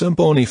 it's a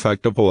simple and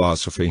effective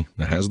philosophy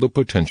that has the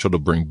potential to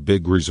bring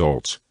big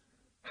results.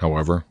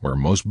 However, where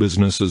most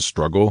businesses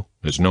struggle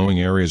is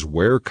knowing areas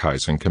where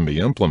Kaizen can be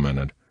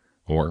implemented,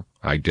 or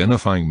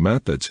identifying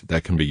methods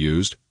that can be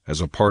used as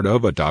a part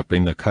of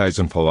adopting the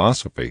Kaizen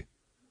philosophy.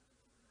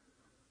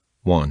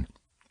 1.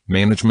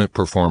 Management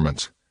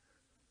performance.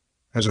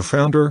 As a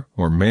founder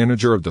or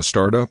manager of the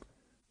startup,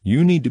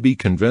 you need to be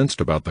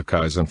convinced about the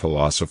Kaizen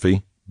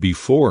philosophy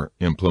before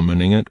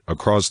implementing it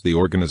across the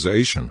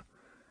organization.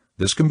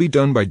 This can be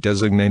done by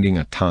designating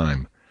a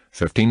time,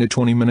 15 to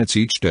 20 minutes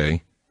each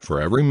day, for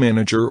every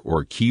manager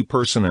or key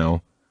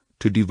personnel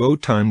to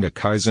devote time to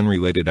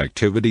Kaizen-related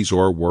activities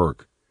or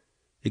work.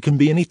 It can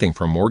be anything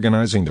from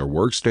organizing their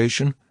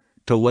workstation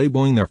to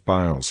labeling their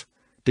files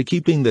to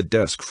keeping the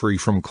desk free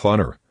from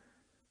clutter.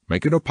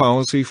 Make it a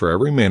policy for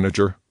every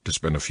manager to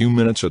spend a few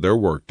minutes of their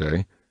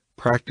workday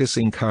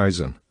practicing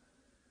Kaizen.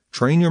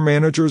 Train your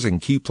managers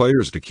and key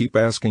players to keep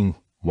asking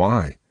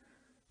why.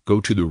 Go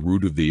to the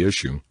root of the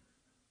issue.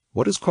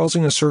 What is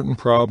causing a certain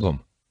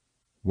problem?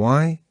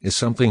 Why is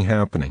something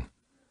happening?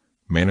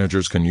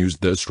 Managers can use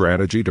this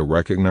strategy to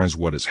recognize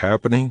what is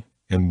happening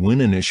and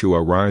when an issue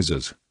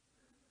arises.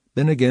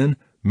 Then again,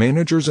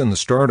 managers in the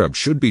startup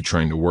should be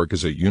trained to work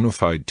as a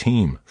unified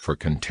team for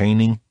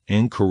containing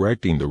and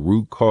correcting the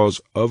root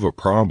cause of a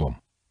problem.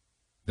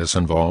 This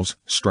involves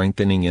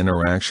strengthening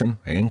interaction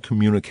and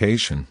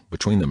communication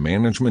between the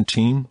management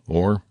team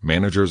or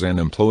managers and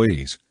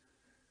employees.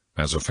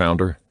 As a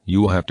founder,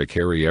 you will have to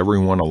carry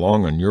everyone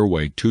along on your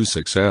way to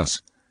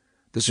success.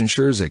 This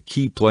ensures that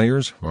key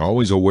players are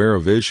always aware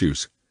of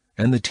issues,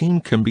 and the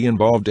team can be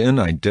involved in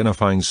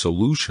identifying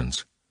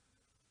solutions.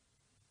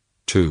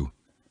 2.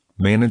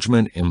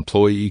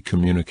 Management-employee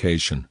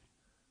communication.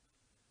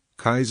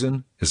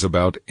 Kaizen is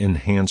about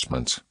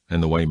enhancements in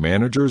the way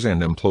managers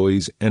and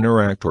employees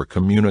interact or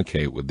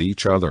communicate with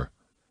each other.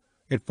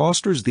 It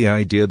fosters the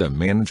idea that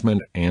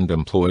management and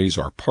employees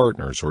are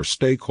partners or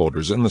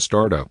stakeholders in the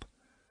startup.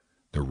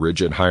 The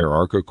rigid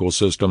hierarchical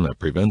system that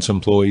prevents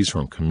employees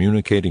from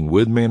communicating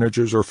with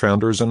managers or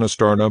founders in a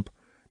startup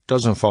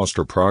doesn't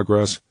foster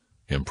progress,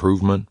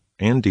 improvement,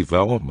 and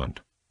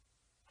development.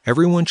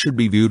 Everyone should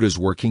be viewed as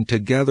working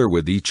together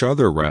with each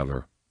other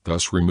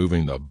thus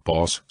removing the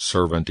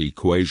boss-servant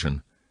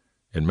equation.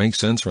 It makes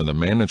sense for the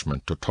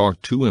management to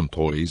talk to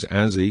employees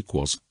as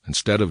equals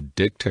instead of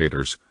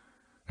dictators.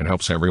 It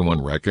helps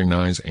everyone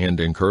recognize and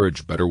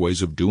encourage better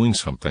ways of doing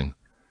something.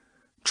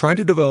 Try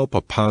to develop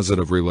a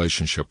positive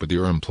relationship with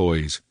your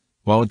employees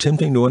while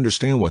attempting to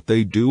understand what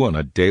they do on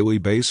a daily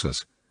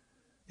basis.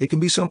 It can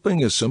be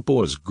something as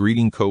simple as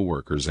greeting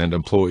coworkers and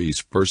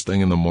employees first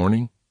thing in the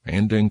morning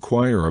and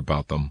inquire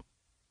about them.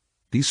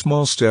 These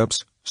small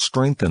steps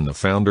strengthen the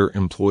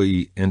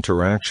founder-employee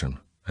interaction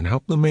and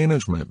help the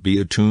management be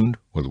attuned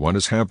with what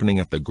is happening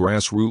at the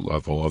grassroots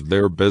level of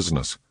their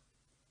business.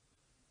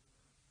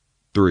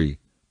 3.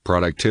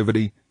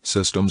 Productivity,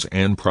 systems,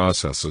 and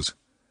processes.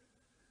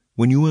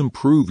 When you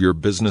improve your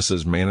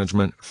business's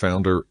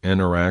management-founder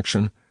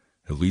interaction,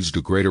 it leads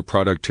to greater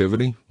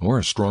productivity or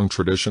a strong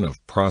tradition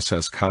of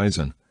process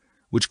Kaizen,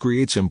 which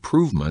creates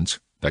improvements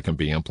that can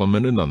be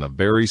implemented on the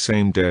very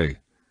same day.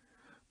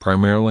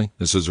 Primarily,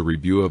 this is a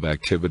review of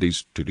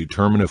activities to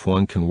determine if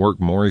one can work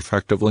more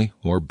effectively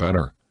or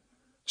better.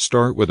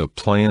 Start with a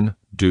plan,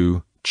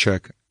 do,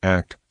 check,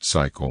 act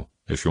cycle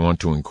if you want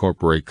to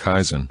incorporate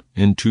Kaizen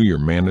into your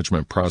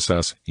management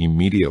process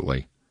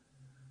immediately.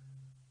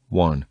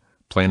 1.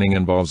 Planning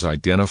involves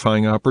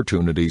identifying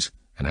opportunities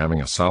and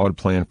having a solid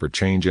plan for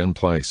change in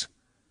place.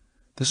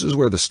 This is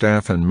where the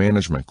staff and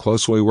management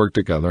closely work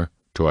together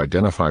to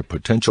identify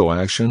potential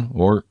action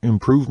or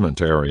improvement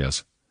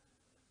areas.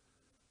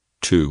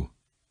 2.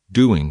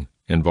 Doing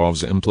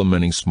involves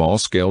implementing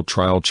small-scale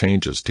trial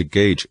changes to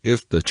gauge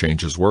if the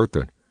change is worth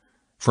it.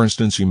 For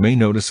instance, you may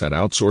notice that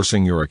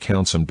outsourcing your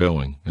accounts and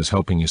billing is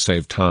helping you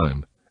save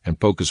time and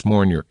focus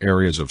more on your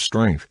areas of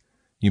strength.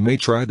 You may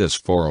try this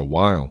for a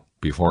while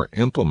before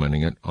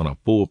implementing it on a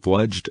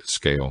full-fledged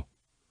scale.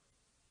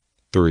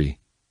 3.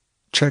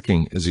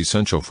 Checking is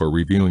essential for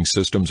reviewing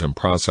systems and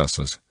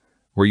processes,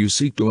 where you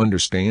seek to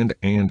understand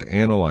and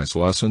analyze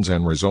lessons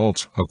and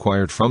results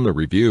acquired from the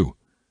review.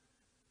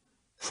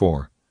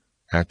 4.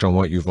 Act on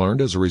what you've learned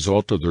as a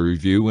result of the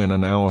review and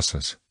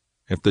analysis.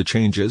 If the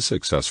change is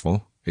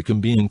successful, it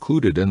can be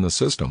included in the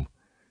system.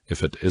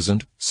 If it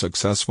isn't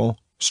successful,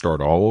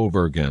 start all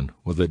over again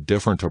with a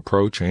different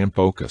approach and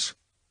focus.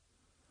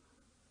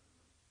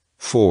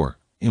 4.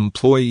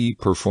 Employee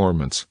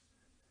performance.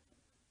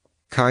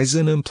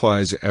 Kaizen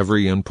implies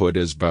every input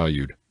is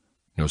valued.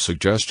 No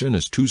suggestion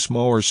is too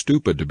small or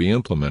stupid to be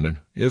implemented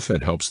if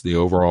it helps the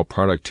overall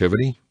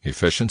productivity,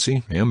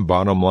 efficiency, and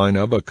bottom line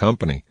of a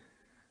company.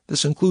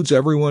 This includes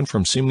everyone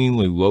from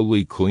seemingly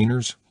lowly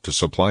cleaners to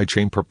supply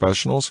chain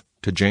professionals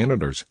to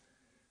janitors.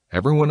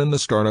 Everyone in the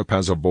startup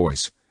has a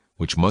voice,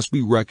 which must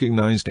be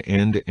recognized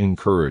and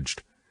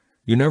encouraged.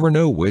 You never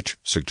know which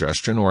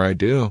suggestion or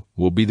idea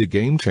will be the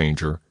game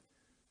changer.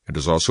 It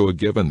is also a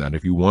given that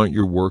if you want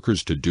your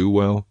workers to do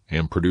well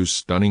and produce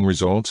stunning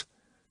results,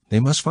 they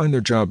must find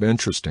their job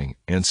interesting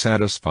and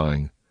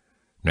satisfying.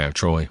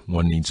 Naturally,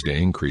 one needs to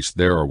increase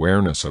their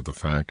awareness of the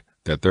fact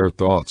that their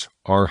thoughts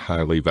are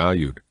highly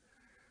valued.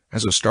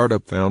 As a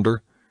startup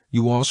founder,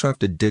 you also have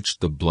to ditch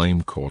the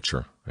blame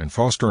culture and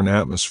foster an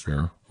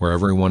atmosphere where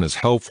everyone is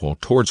helpful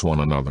towards one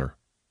another.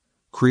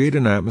 Create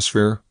an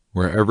atmosphere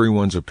where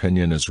everyone's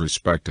opinion is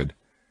respected.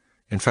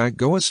 In fact,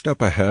 go a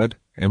step ahead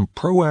and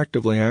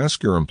proactively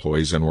ask your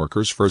employees and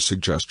workers for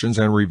suggestions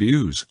and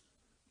reviews.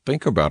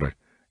 Think about it.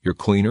 Your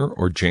cleaner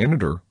or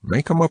janitor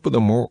may come up with a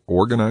more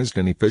organized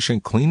and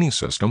efficient cleaning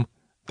system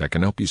that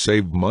can help you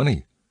save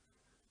money.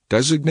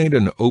 Designate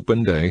an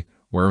open day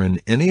wherein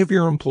any of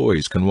your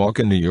employees can walk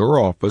into your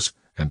office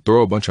and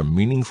throw a bunch of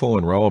meaningful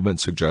and relevant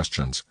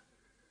suggestions.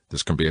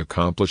 This can be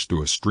accomplished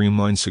through a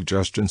streamlined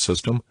suggestion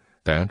system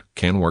that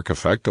can work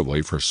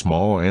effectively for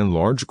small and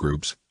large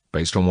groups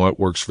based on what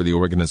works for the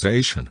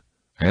organization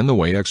and the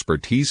way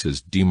expertise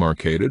is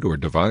demarcated or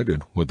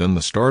divided within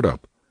the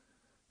startup.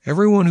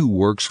 Everyone who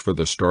works for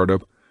the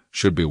startup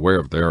should be aware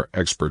of their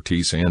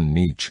expertise and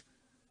niche.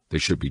 They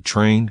should be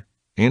trained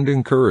and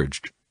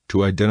encouraged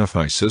to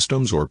identify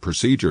systems or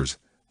procedures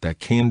that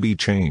can be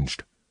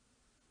changed.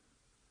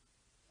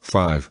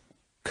 5.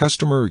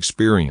 Customer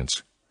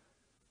experience.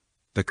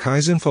 The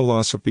Kaizen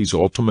philosophy's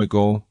ultimate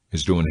goal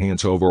is to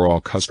enhance overall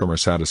customer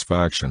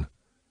satisfaction.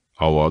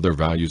 All other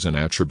values and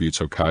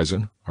attributes of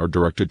Kaizen are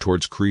directed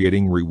towards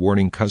creating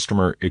rewarding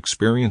customer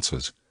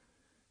experiences.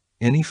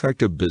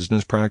 Ineffective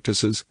business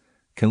practices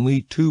can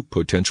lead to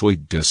potentially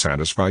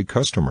dissatisfied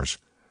customers,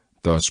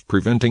 thus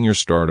preventing your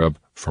startup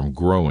from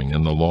growing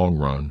in the long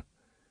run.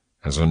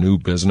 As a new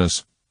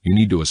business, you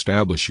need to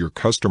establish your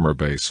customer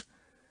base.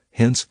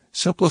 Hence,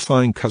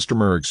 simplifying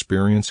customer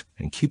experience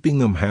and keeping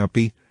them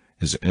happy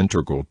is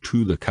integral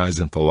to the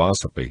Kaizen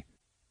philosophy.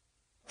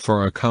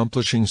 For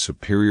accomplishing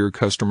superior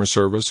customer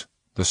service,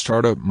 the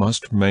startup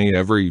must make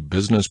every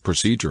business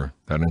procedure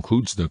that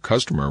includes the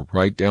customer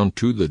right down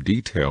to the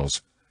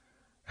details.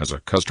 As a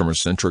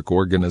customer-centric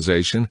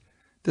organization,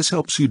 this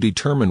helps you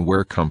determine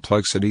where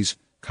complexities,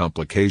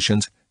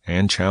 complications,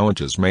 and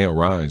challenges may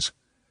arise.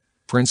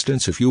 For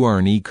instance, if you are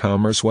an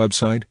e-commerce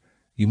website,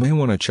 you may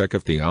want to check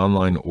if the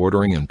online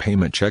ordering and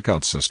payment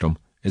checkout system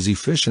is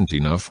efficient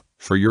enough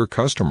for your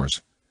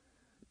customers.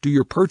 Do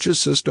your purchase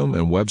system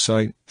and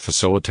website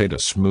facilitate a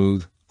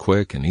smooth,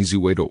 quick, and easy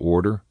way to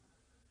order?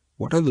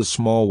 What are the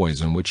small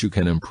ways in which you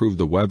can improve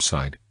the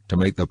website to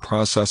make the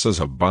processes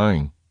of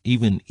buying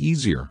even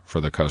easier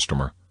for the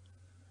customer?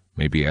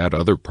 Maybe add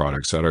other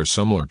products that are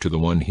similar to the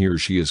one he or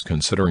she is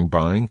considering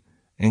buying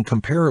and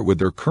compare it with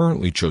their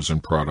currently chosen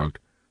product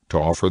to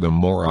offer them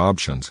more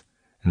options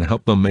and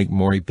help them make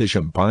more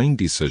efficient buying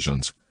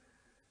decisions.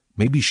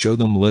 Maybe show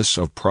them lists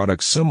of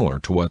products similar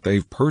to what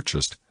they've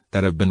purchased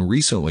that have been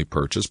recently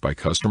purchased by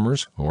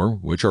customers or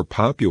which are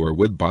popular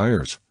with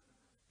buyers.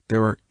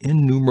 There are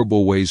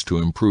innumerable ways to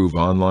improve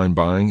online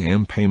buying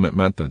and payment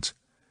methods.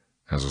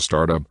 As a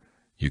startup,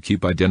 you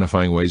keep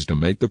identifying ways to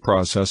make the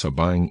process of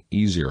buying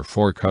easier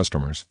for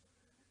customers.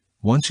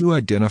 Once you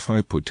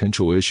identify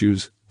potential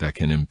issues that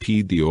can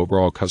impede the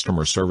overall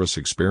customer service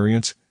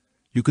experience,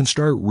 you can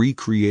start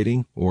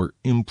recreating or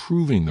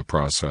improving the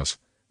process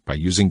by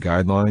using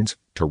guidelines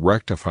to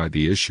rectify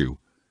the issue.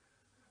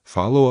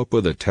 Follow up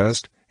with a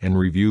test and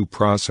review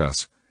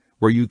process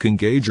where you can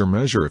gauge or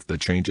measure if the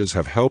changes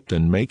have helped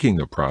in making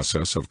the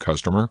process of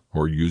customer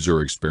or user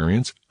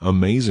experience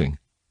amazing.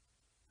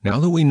 Now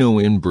that we know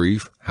in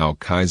brief how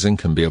Kaizen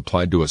can be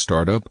applied to a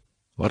startup,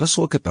 let us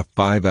look at the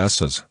 5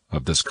 S's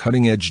of this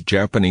cutting-edge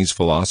Japanese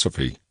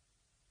philosophy.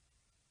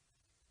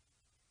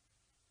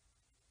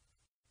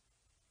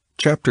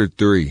 Chapter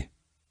 3.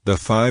 The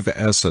 5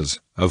 S's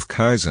of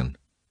Kaizen.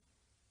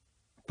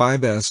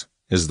 5S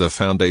is the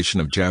foundation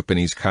of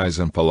Japanese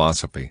Kaizen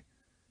philosophy.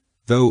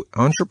 Though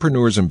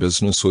entrepreneurs and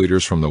business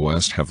leaders from the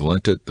West have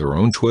lent it their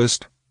own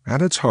twist,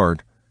 at its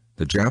heart,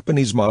 the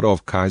Japanese model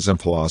of Kaizen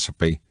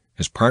philosophy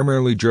is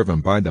primarily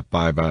driven by the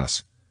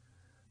 5S.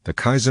 The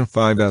Kaizen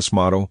 5S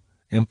model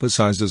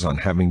emphasizes on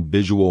having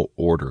visual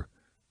order,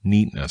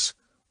 neatness,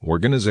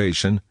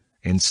 organization,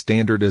 and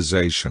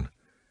standardization.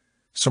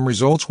 Some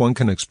results one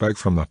can expect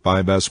from the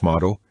 5S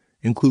model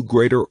include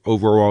greater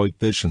overall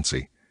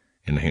efficiency,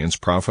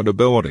 enhanced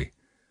profitability,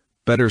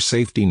 better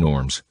safety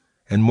norms,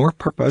 and more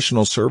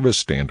professional service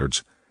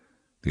standards.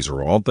 These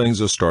are all things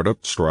a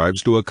startup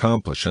strives to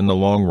accomplish in the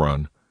long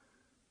run.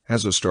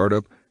 As a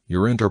startup,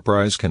 your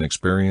enterprise can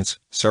experience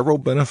several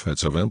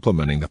benefits of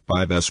implementing the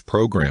 5S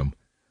program.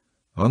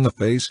 On the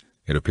face,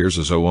 it appears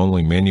as though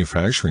only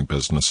manufacturing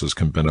businesses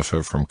can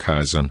benefit from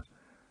Kaizen.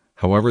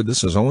 However,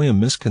 this is only a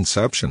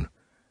misconception.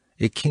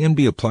 It can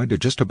be applied to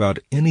just about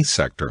any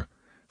sector,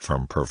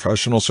 from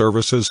professional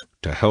services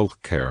to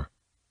healthcare.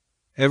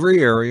 Every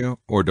area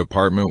or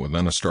department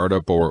within a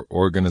startup or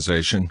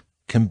organization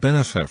can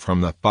benefit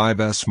from the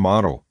 5S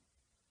model.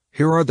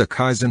 Here are the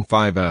Kaizen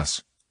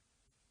 5S.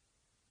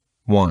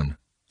 1.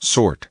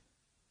 Sort.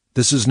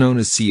 This is known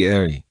as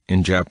seiri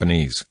in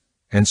Japanese,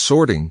 and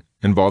sorting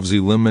involves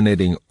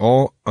eliminating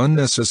all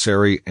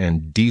unnecessary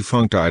and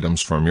defunct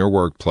items from your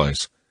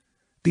workplace.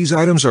 These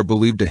items are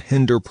believed to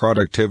hinder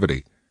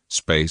productivity,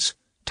 space,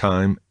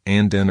 time,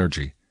 and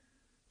energy.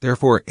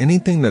 Therefore,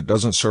 anything that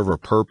doesn't serve a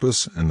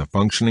purpose in the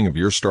functioning of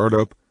your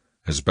startup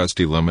is best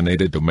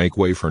eliminated to make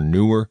way for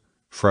newer,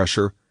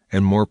 fresher,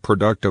 and more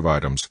productive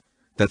items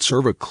that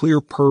serve a clear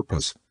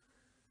purpose.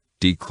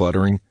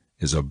 Decluttering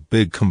is a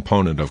big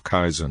component of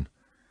Kaizen.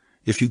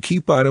 If you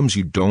keep items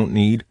you don't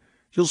need,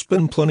 you'll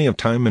spend plenty of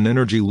time and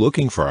energy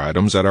looking for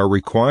items that are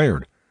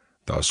required,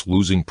 thus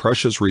losing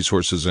precious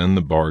resources in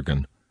the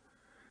bargain.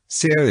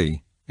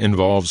 Seiri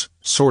involves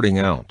sorting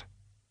out.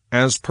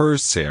 As per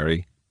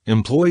seiri,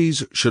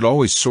 employees should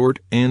always sort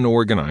and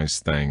organize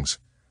things.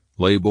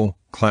 Label,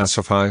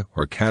 classify,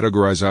 or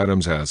categorize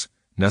items as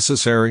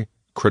necessary,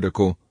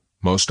 critical,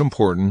 most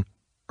important,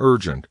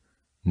 urgent,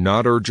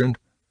 not urgent,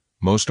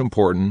 most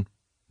important,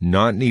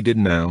 not needed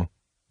now,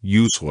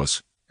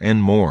 useless,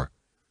 and more.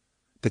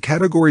 The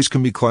categories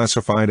can be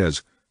classified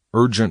as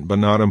urgent but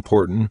not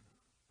important,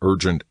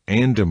 urgent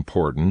and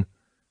important,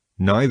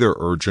 neither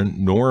urgent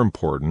nor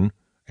important,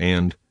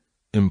 and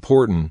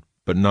important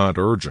but not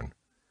urgent.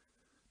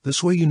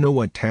 This way you know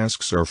what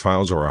tasks or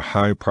files are a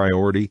high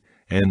priority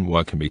and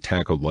what can be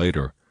tackled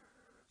later.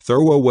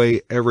 Throw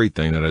away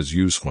everything that is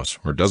useless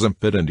or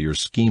doesn't fit into your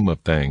scheme of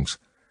things.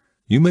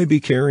 You may be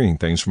carrying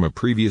things from a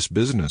previous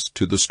business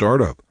to the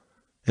startup.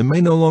 It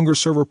may no longer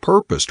serve a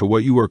purpose to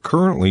what you are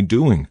currently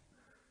doing.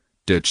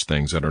 Ditch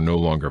things that are no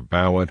longer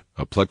valid,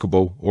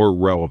 applicable, or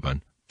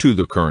relevant to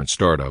the current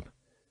startup.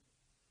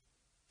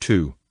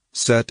 2.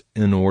 Set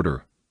in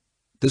order.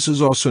 This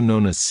is also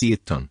known as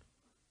Kaizen.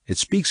 It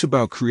speaks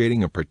about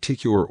creating a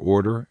particular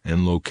order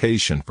and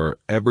location for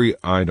every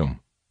item.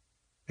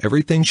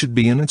 Everything should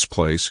be in its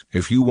place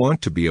if you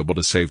want to be able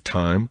to save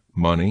time,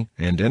 money,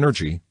 and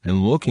energy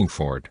in looking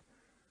for it.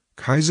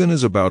 Kaizen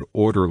is about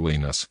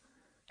orderliness.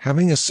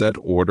 Having a set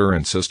order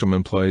and system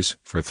in place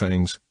for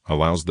things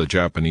allows the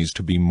Japanese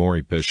to be more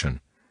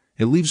efficient.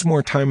 It leaves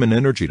more time and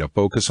energy to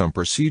focus on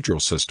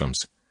procedural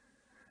systems.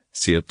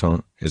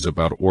 Kaizen is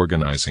about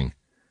organizing.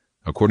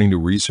 According to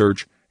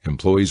research,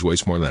 employees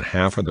waste more than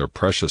half of their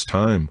precious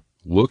time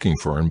looking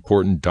for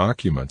important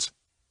documents.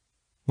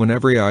 When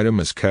every item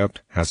is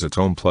kept, has its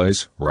own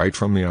place right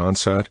from the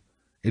onset,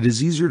 it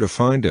is easier to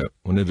find it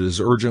when it is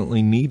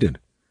urgently needed.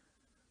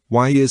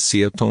 Why is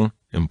Kaizen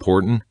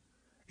important?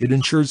 It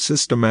ensures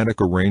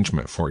systematic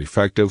arrangement for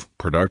effective,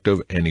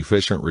 productive, and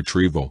efficient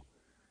retrieval.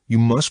 You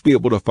must be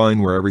able to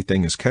find where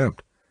everything is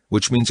kept,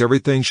 which means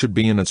everything should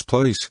be in its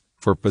place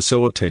for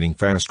facilitating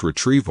fast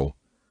retrieval.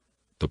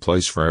 The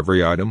place for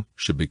every item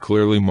should be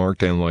clearly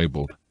marked and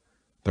labeled.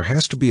 There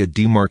has to be a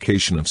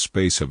demarcation of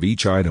space of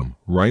each item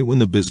right when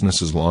the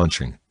business is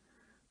launching.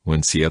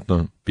 When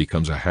Kaizen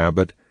becomes a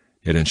habit,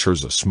 it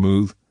ensures a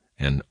smooth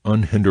and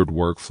unhindered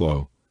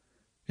workflow.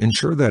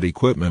 Ensure that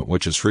equipment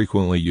which is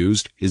frequently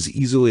used is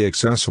easily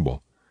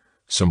accessible.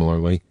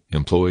 Similarly,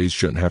 employees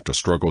shouldn't have to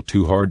struggle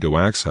too hard to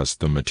access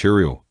the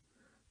material.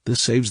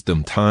 This saves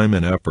them time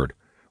and effort,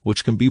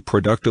 which can be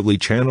productively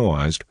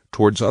channelized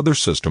towards other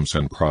systems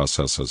and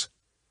processes.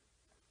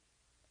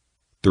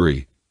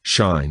 3.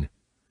 Shine.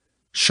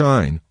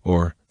 Shine,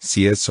 or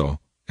Kaizen,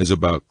 is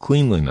about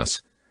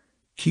cleanliness.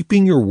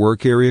 Keeping your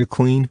work area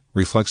clean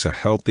reflects a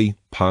healthy,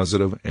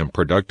 positive, and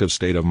productive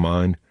state of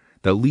mind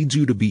that leads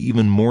you to be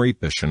even more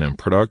efficient and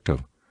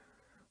productive.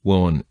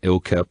 Will an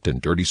ill-kept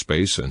and dirty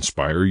space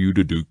inspire you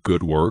to do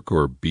good work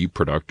or be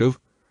productive?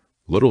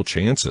 Little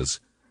chances.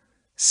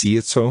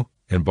 Kaizen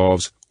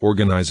involves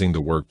organizing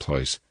the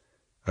workplace.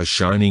 A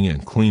shining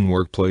and clean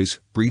workplace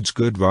breeds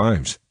good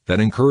vibes that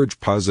encourage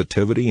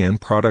positivity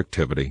and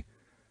productivity.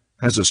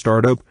 As a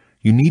startup,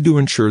 you need to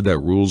ensure that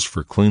rules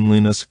for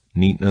cleanliness,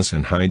 neatness,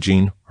 and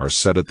hygiene are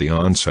set at the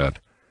onset.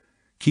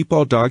 Keep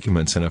all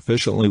documents in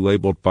efficiently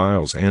labeled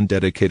files and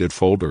dedicated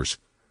folders.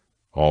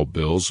 All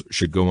bills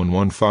should go in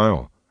one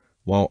file,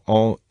 while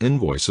all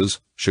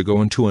invoices should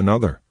go into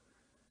another.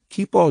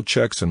 Keep all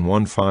checks in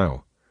one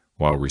file,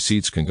 while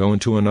receipts can go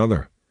into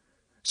another.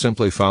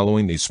 Simply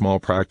following these small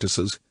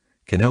practices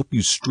can help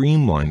you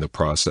streamline the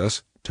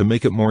process to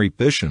make it more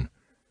efficient.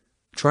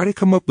 Try to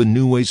come up with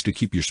new ways to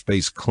keep your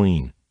space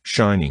clean,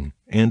 shining,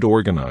 and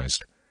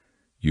organized.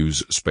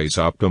 Use space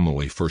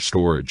optimally for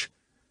storage.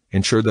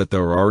 Ensure that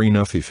there are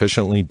enough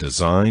efficiently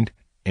designed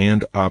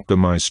and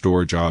optimized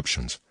storage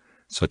options,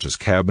 such as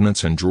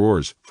cabinets and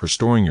drawers for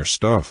storing your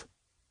stuff.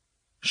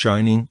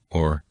 Shining,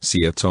 or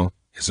Kaizen,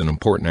 is an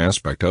important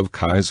aspect of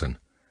Kaizen.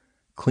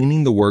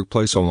 Cleaning the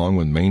workplace along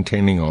with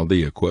maintaining all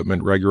the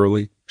equipment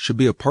regularly should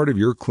be a part of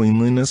your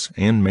cleanliness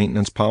and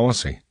maintenance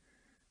policy.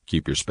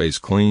 Keep your space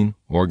clean,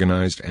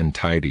 organized, and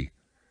tidy.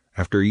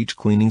 After each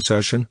cleaning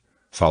session,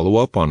 follow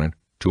up on it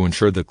to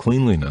ensure the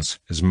cleanliness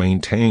is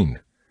maintained.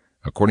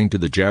 According to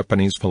the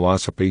Japanese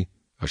philosophy,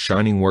 a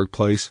shining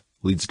workplace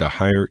leads to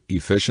higher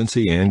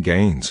efficiency and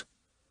gains.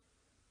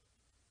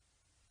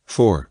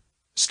 4.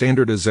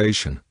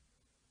 Standardization.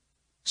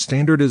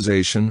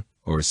 Standardization,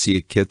 or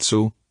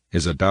Seiketsu,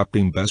 is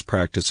adopting best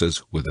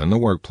practices within the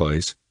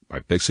workplace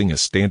by fixing a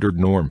standard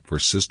norm for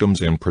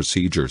systems and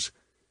procedures.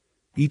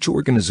 Each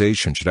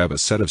organization should have a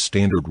set of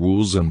standard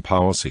rules and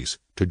policies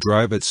to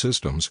drive its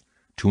systems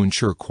to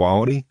ensure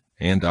quality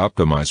and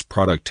optimize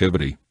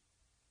productivity.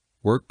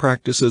 Work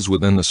practices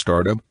within the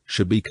startup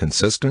should be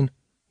consistent,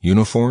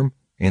 uniform,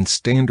 and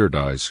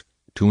standardized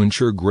to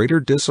ensure greater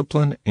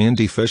discipline and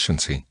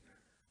efficiency.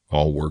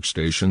 All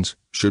workstations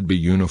should be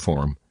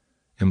uniform.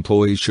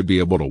 Employees should be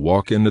able to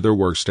walk into their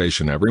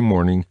workstation every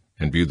morning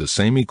and view the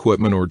same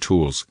equipment or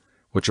tools,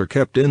 which are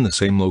kept in the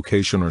same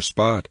location or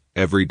spot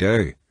every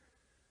day.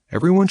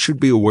 Everyone should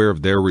be aware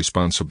of their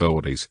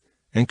responsibilities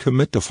and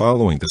commit to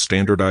following the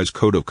standardized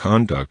code of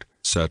conduct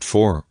set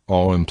for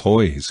all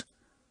employees.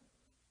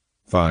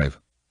 5.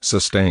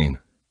 Sustain.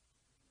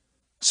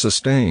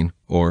 Sustain,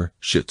 or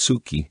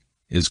shitsuki,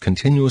 is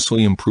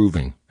continuously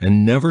improving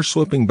and never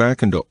slipping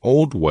back into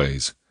old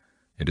ways.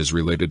 It is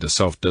related to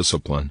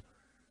self-discipline.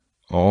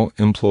 All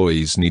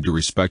employees need to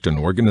respect an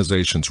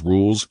organization's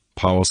rules,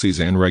 policies,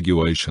 and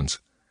regulations.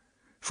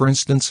 For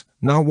instance,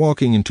 not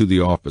walking into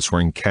the office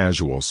wearing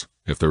casuals,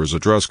 if there is a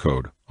dress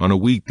code, on a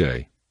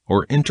weekday,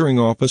 or entering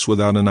office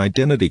without an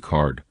identity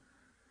card.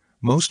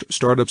 Most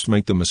startups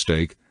make the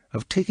mistake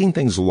of taking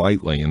things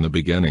lightly in the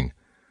beginning,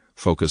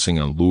 focusing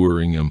on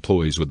luring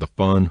employees with the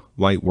fun,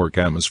 light work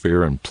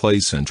atmosphere, and play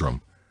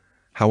syndrome.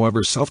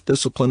 However,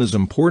 self-discipline is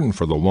important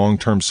for the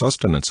long-term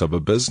sustenance of a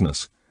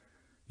business.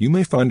 You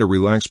may find a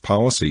relaxed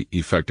policy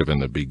effective in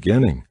the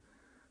beginning.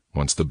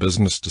 Once the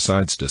business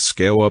decides to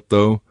scale up,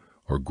 though,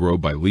 or grow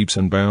by leaps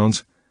and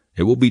bounds,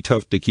 it will be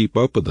tough to keep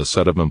up with a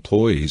set of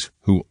employees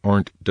who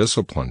aren't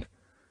disciplined.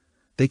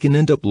 They can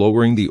end up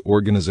lowering the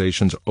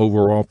organization's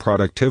overall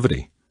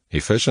productivity,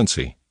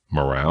 efficiency,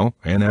 morale,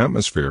 and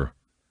atmosphere.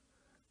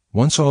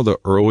 Once all the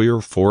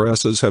earlier 4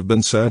 S's have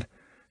been said,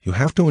 you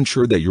have to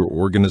ensure that your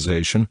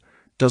organization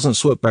doesn't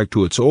slip back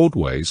to its old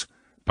ways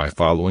by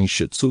following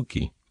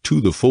Shitsuki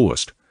to the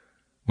fullest.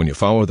 When you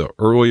follow the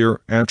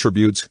earlier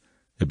attributes,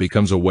 it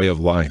becomes a way of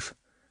life.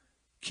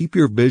 Keep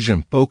your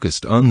vision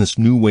focused on this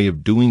new way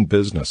of doing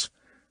business,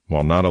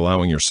 while not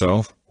allowing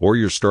yourself or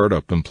your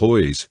startup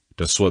employees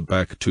to slip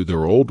back to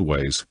their old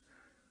ways.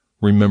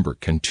 Remember,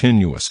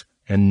 continuous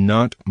and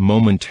not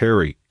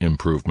momentary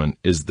improvement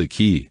is the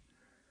key.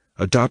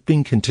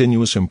 Adopting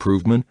continuous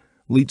improvement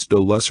leads to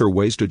lesser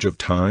wastage of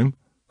time,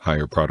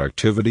 higher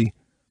productivity,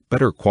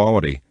 better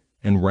quality,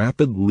 and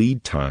rapid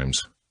lead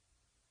times.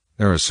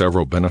 There are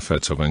several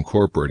benefits of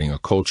incorporating a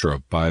culture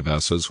of 5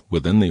 S's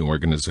within the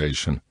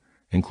organization,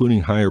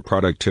 including higher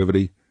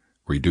productivity,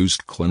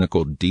 reduced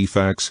clinical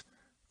defects,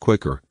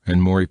 quicker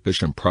and more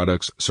efficient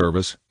products,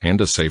 service,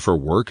 and a safer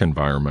work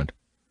environment.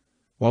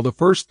 While the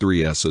first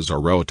 3 S's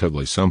are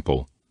relatively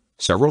simple,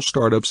 several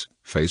startups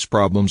face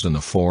problems in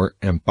the 4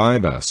 and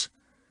 5 S.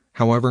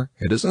 However,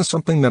 it isn't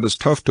something that is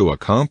tough to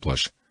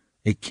accomplish.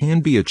 It can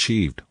be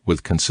achieved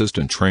with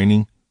consistent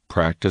training,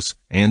 practice,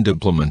 and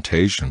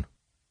implementation.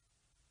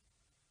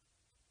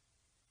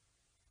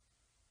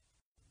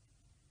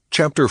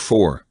 Chapter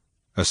 4.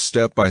 A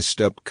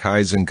Step-by-Step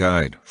Kaizen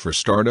Guide for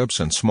Startups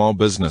and Small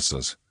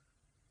Businesses.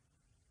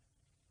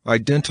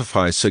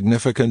 Identify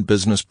significant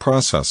business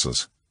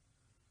processes.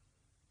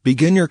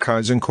 Begin your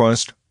Kaizen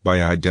quest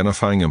by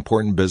identifying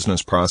important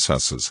business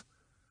processes.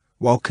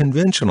 While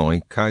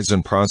conventionally,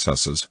 Kaizen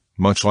processes,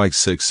 much like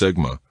Six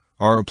Sigma,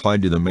 are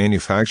applied to the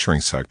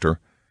manufacturing sector,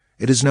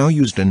 it is now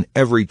used in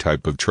every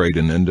type of trade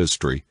and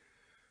industry.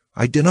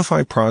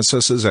 Identify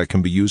processes that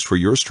can be used for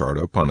your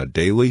startup on a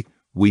daily,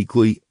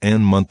 weekly,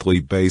 and monthly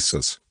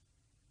basis.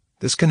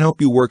 This can help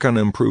you work on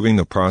improving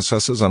the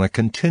processes on a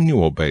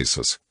continual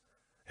basis.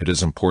 It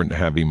is important to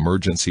have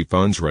emergency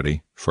funds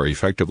ready for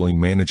effectively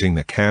managing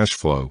the cash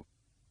flow.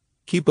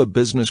 Keep a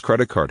business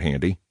credit card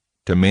handy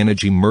to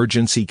manage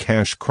emergency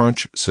cash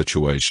crunch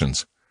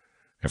situations.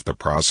 If the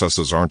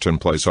processes aren't in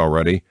place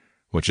already,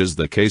 which is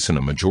the case in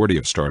a majority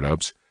of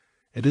startups,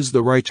 it is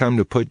the right time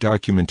to put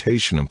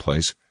documentation in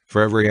place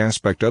for every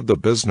aspect of the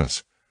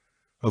business.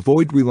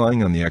 Avoid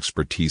relying on the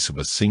expertise of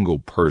a single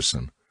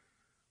person.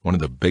 One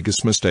of the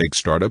biggest mistakes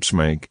startups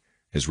make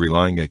is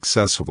relying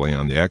excessively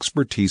on the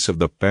expertise of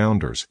the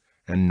founders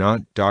and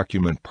not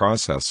document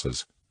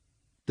processes.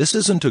 This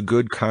isn't a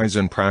good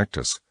Kaizen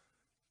practice.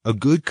 A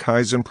good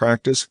Kaizen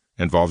practice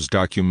involves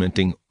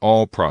documenting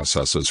all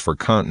processes for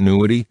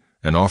continuity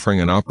and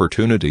offering an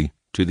opportunity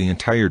to the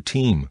entire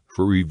team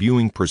for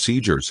reviewing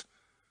procedures.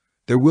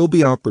 There will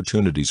be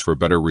opportunities for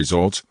better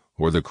results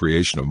or the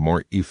creation of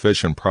more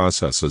efficient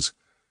processes.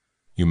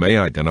 You may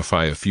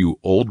identify a few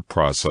old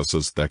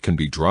processes that can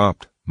be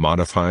dropped,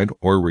 modified,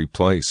 or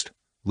replaced,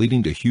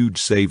 leading to huge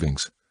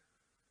savings.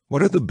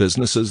 What are the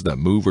businesses that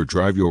move or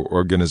drive your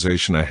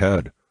organization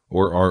ahead,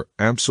 or are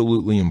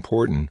absolutely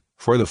important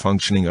for the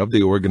functioning of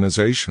the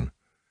organization?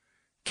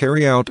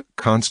 Carry out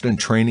constant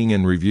training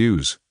and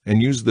reviews,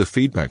 and use the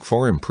feedback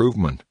for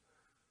improvement.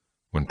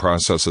 When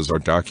processes are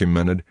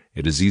documented,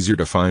 it is easier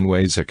to find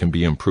ways that can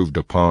be improved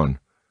upon.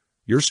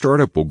 Your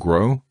startup will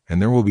grow,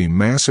 and there will be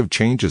massive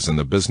changes in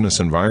the business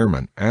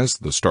environment as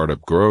the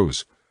startup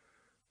grows.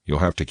 You'll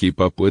have to keep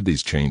up with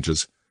these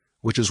changes,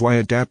 which is why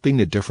adapting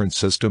to different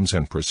systems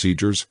and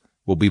procedures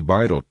will be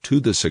vital to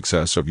the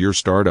success of your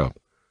startup.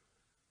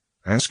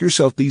 Ask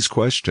yourself these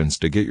questions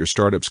to get your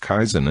startup's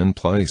Kaizen in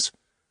place.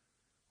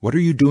 What are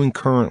you doing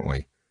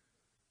currently?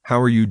 How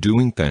are you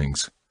doing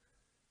things?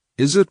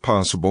 Is it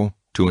possible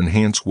to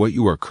enhance what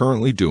you are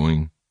currently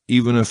doing,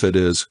 even if it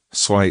is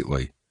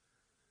slightly?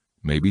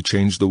 Maybe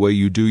change the way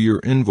you do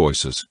your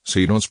invoices so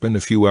you don't spend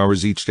a few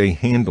hours each day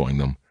handling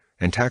them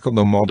and tackle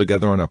them all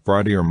together on a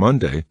Friday or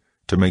Monday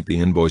to make the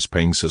invoice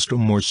paying system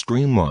more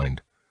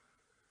streamlined.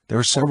 There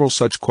are several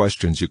such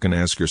questions you can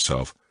ask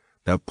yourself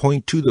that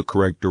point to the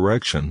correct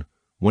direction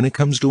when it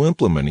comes to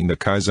implementing the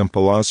Kaizen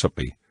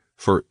philosophy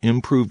for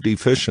improved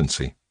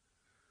efficiency.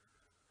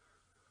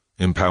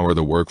 Empower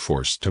the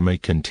workforce to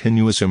make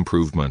continuous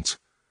improvements.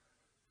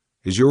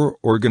 Is your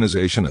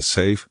organization a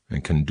safe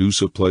and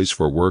conducive place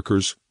for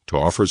workers to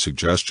offer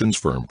suggestions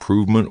for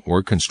improvement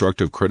or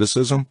constructive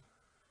criticism?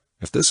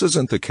 If this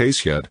isn't the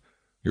case yet,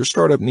 your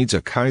startup needs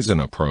a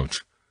Kaizen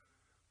approach.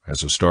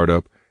 As a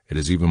startup, it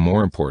is even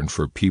more important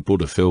for people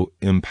to feel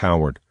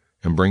empowered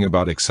and bring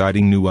about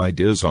exciting new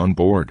ideas on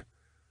board.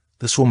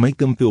 This will make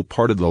them feel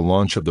part of the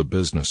launch of the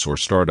business or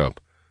startup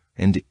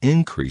and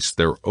increase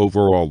their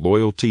overall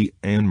loyalty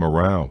and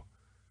morale.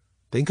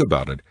 Think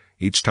about it.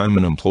 Each time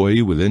an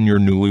employee within your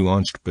newly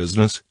launched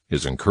business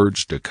is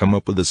encouraged to come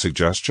up with a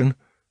suggestion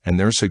and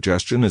their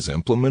suggestion is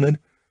implemented,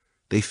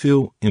 they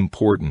feel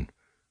important,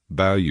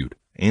 valued,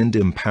 and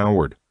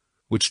empowered,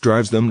 which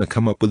drives them to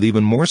come up with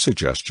even more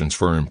suggestions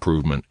for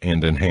improvement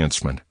and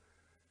enhancement.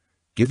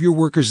 Give your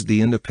workers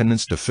the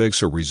independence to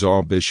fix or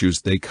resolve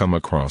issues they come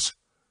across.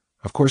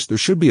 Of course, there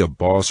should be a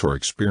boss or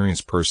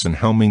experienced person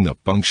helming the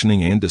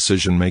functioning and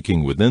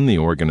decision-making within the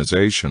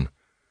organization.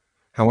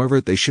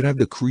 However, they should have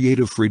the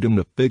creative freedom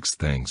to fix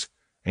things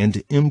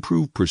and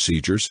improve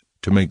procedures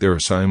to make their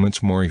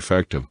assignments more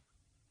effective.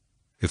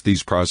 If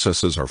these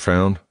processes are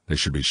found, they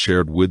should be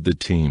shared with the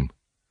team.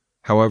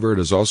 However, it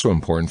is also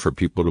important for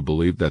people to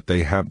believe that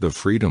they have the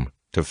freedom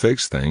to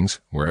fix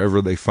things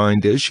wherever they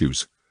find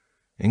issues.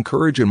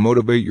 Encourage and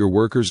motivate your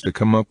workers to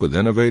come up with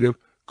innovative,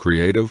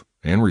 creative,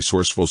 and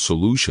resourceful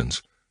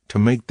solutions to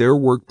make their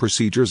work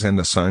procedures and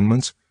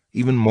assignments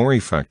even more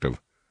effective.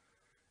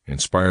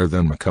 Inspire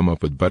them to come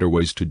up with better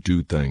ways to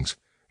do things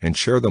and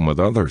share them with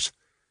others.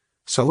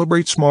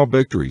 Celebrate small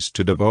victories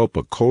to develop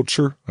a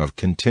culture of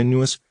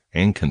continuous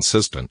and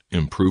consistent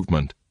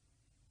improvement.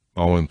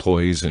 All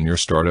employees in your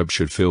startup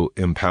should feel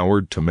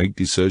empowered to make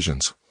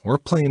decisions or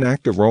play an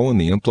active role in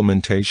the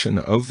implementation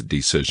of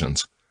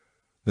decisions.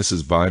 This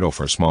is vital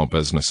for small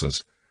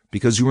businesses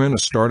because you're in a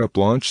startup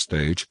launch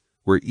stage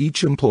where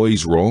each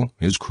employee's role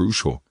is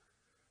crucial.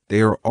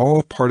 They are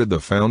all part of the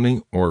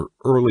founding or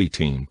early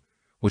team,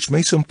 which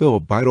makes them feel a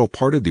vital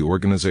part of the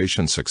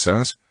organization's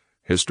success,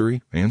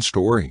 history, and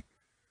story.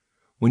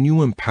 When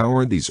you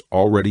empower these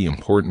already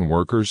important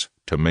workers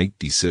to make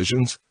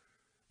decisions,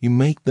 you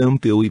make them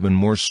feel even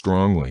more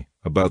strongly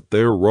about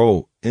their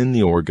role in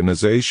the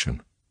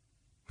organization.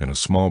 In a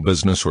small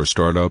business or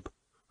startup,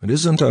 it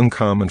isn't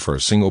uncommon for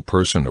a single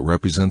person to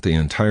represent the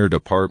entire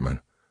department,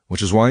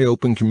 which is why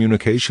open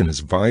communication is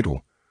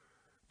vital.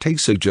 Take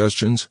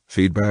suggestions,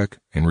 feedback,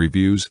 and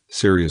reviews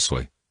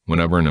seriously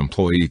whenever an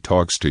employee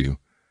talks to you.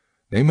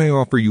 They may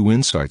offer you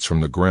insights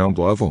from the ground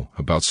level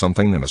about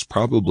something that has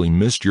probably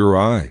missed your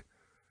eye.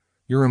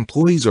 Your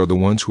employees are the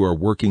ones who are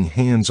working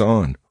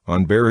hands-on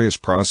on various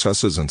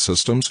processes and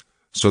systems,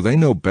 so they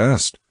know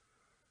best.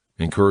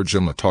 Encourage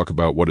them to talk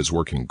about what is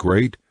working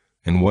great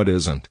and what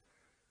isn't.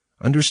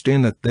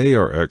 Understand that they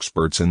are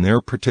experts in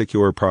their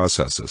particular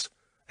processes,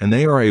 and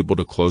they are able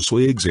to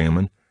closely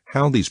examine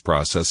how these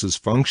processes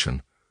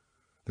function.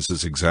 This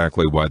is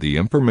exactly why the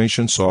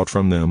information sought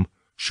from them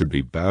should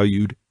be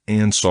valued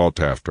and sought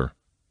after.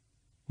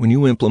 When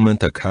you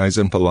implement the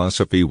Kaizen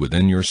philosophy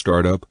within your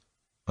startup,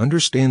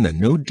 understand that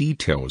no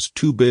detail is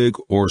too big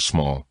or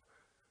small.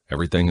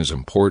 Everything is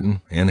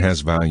important and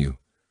has value.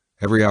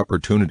 Every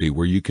opportunity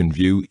where you can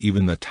view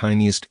even the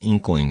tiniest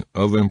inkling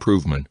of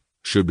improvement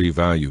should be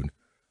valued.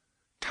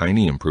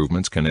 Tiny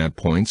improvements can add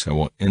points and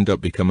will end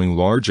up becoming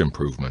large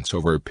improvements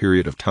over a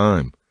period of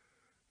time.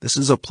 This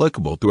is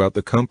applicable throughout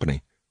the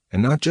company,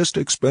 and not just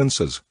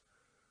expenses.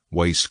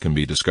 Waste can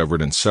be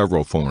discovered in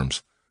several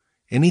forms.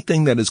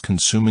 Anything that is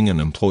consuming an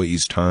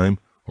employee's time,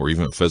 or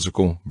even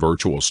physical,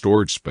 virtual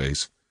storage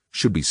space,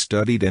 should be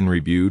studied and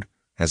reviewed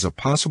as a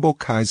possible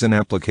Kaizen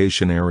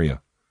application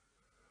area.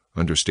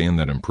 Understand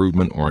that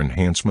improvement or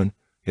enhancement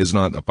is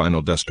not the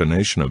final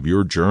destination of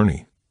your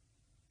journey.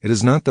 It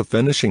is not the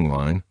finishing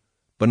line,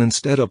 but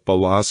instead a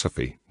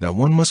philosophy that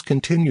one must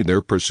continue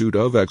their pursuit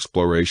of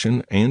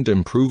exploration and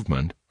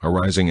improvement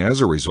arising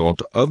as a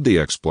result of the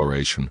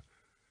exploration.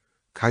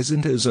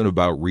 Kaizen isn't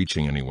about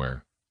reaching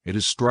anywhere. It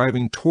is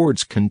striving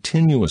towards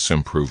continuous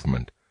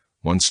improvement,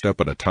 one step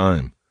at a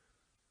time.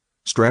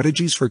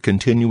 Strategies for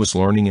continuous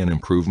learning and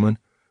improvement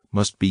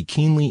must be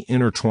keenly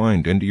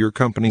intertwined into your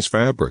company's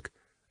fabric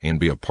and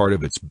be a part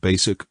of its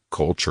basic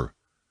culture.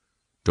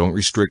 Don't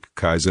restrict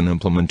Kaizen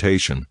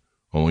implementation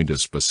only to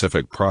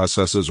specific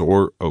processes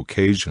or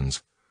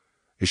occasions.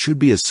 It should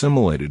be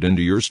assimilated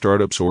into your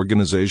startup's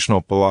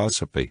organizational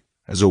philosophy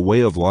as a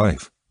way of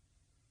life.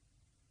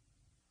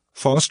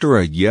 Foster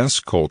a yes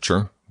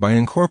culture by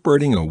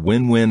incorporating a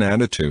win-win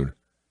attitude.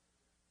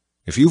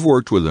 If you've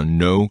worked with a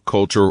no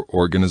culture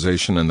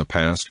organization in the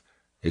past,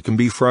 it can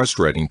be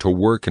frustrating to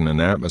work in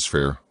an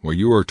atmosphere where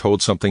you are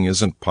told something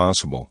isn't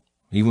possible,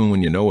 even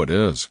when you know it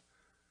is.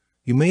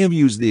 You may have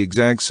used the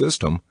exact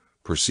system,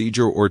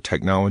 procedure, or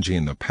technology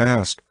in the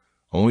past,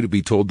 only to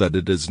be told that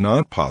it is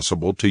not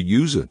possible to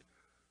use it.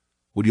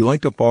 Would you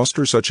like to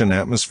foster such an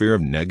atmosphere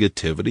of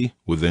negativity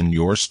within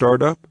your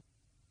startup?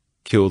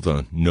 Kill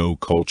the no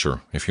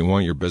culture if you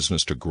want your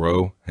business to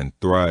grow and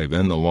thrive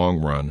in the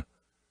long run.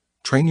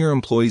 Train your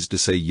employees to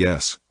say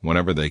yes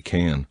whenever they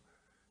can.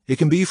 It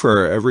can be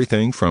for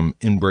everything from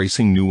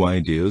embracing new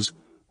ideas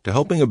to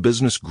helping a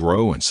business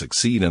grow and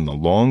succeed in the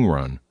long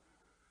run.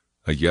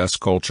 A yes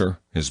culture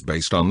is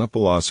based on the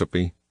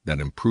philosophy that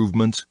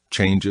improvements,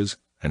 changes,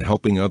 and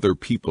helping other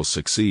people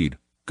succeed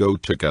go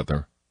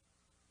together.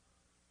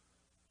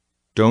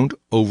 Don't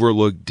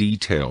overlook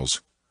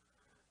details.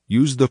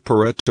 Use the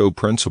Pareto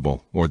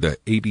principle or the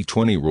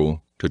 80-20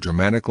 rule to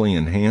dramatically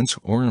enhance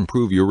or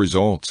improve your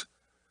results.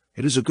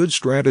 It is a good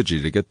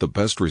strategy to get the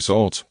best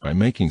results by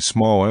making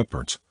small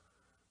efforts.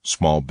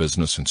 Small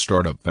business and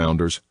startup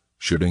founders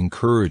should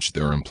encourage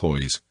their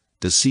employees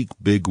to seek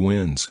big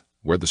wins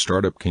where the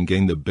startup can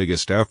gain the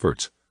biggest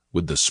efforts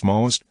with the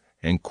smallest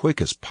and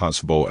quickest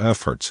possible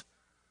efforts.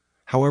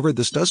 However,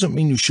 this doesn't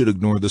mean you should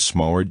ignore the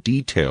smaller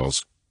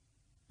details.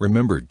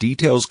 Remember,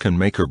 details can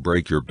make or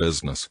break your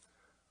business.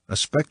 A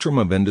spectrum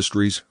of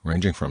industries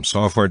ranging from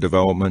software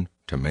development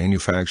to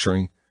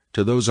manufacturing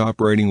to those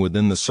operating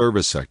within the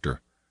service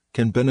sector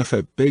can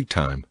benefit big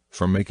time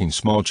from making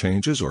small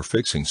changes or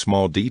fixing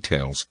small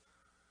details.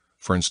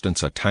 For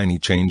instance, a tiny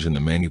change in the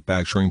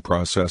manufacturing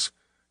process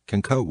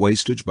can cut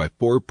wastage by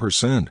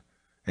 4%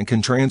 and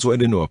can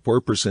translate into a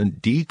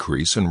 4%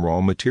 decrease in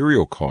raw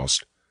material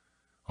cost.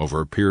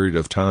 Over a period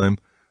of time,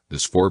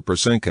 this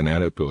 4% can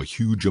add up to a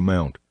huge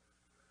amount.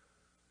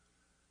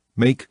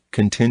 Make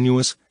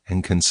continuous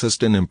and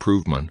consistent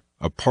improvement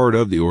a part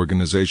of the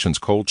organization's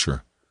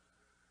culture.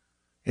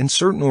 In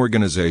certain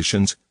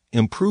organizations,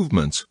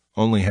 improvements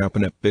only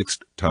happen at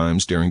fixed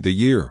times during the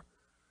year.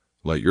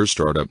 Let your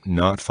startup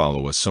not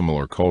follow a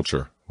similar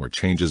culture where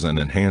changes and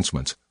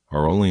enhancements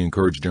are only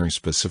encouraged during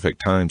specific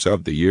times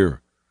of the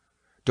year.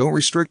 Don't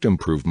restrict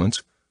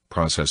improvements,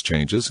 process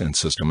changes, and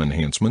system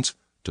enhancements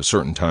to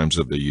certain times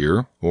of the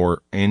year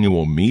or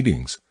annual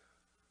meetings.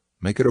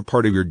 Make it a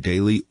part of your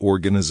daily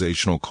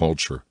organizational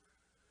culture.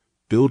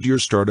 Build your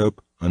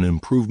startup an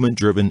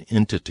improvement-driven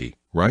entity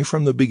right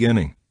from the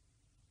beginning.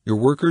 Your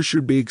workers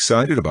should be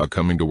excited about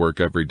coming to work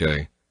every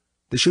day.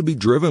 They should be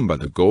driven by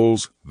the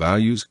goals,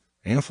 values,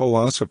 and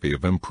philosophy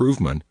of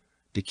improvement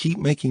to keep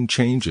making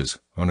changes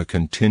on a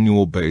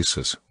continual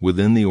basis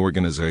within the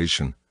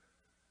organization.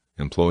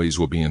 Employees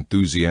will be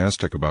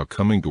enthusiastic about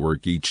coming to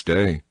work each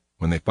day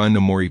when they find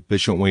a more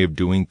efficient way of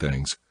doing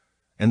things,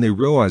 and they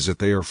realize that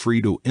they are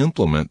free to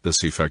implement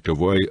this effective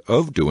way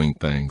of doing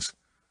things.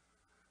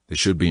 They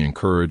should be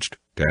encouraged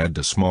to add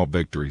to small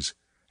victories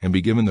and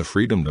be given the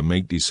freedom to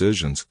make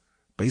decisions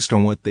based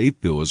on what they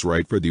feel is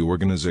right for the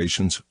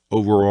organization's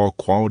overall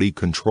quality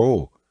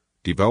control,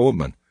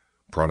 development,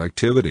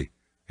 productivity,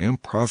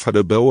 and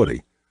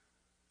profitability.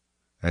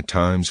 At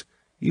times,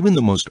 even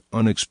the most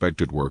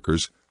unexpected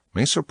workers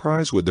may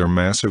surprise with their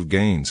massive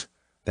gains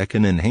that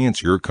can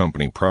enhance your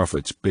company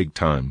profits big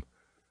time.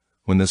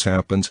 When this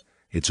happens,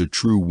 it's a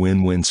true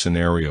win-win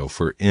scenario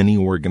for any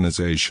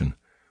organization,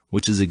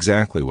 which is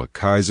exactly what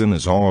Kaizen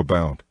is all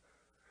about.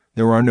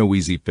 There are no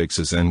easy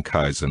fixes in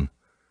Kaizen.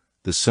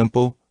 The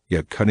simple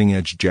yet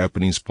cutting-edge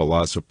Japanese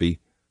philosophy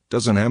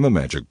doesn't have a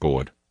magic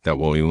bullet that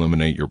will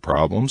eliminate your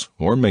problems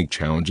or make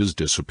challenges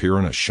disappear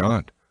in a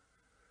shot.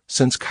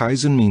 Since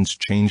Kaizen means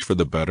change for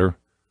the better,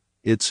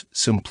 its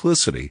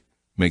simplicity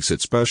makes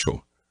it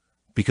special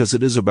because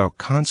it is about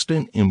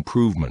constant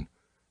improvement,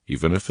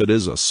 even if it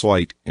is a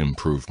slight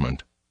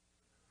improvement.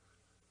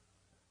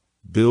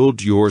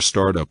 Build your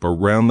startup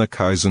around the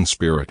Kaizen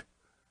spirit.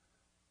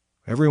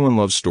 Everyone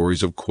loves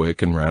stories of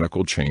quick and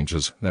radical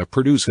changes that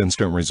produce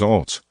instant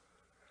results.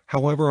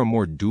 However, a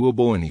more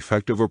doable and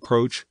effective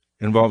approach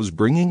involves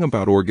bringing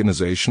about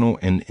organizational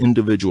and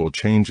individual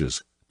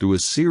changes through a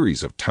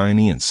series of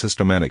tiny and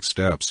systematic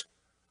steps.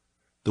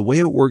 The way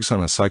it works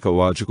on a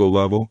psychological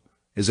level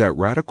is that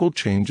radical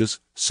changes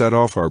set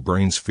off our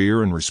brain's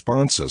fear and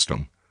response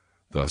system,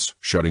 thus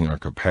shutting our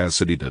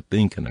capacity to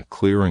think in a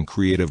clear and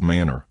creative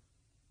manner.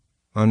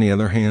 On the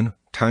other hand,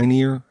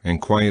 tinier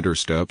and quieter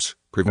steps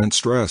prevent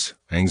stress,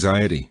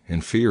 anxiety,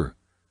 and fear.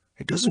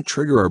 It doesn't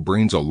trigger our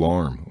brain's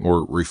alarm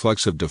or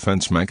reflexive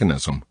defense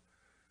mechanism.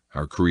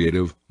 Our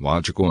creative,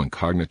 logical, and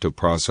cognitive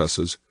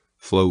processes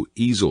flow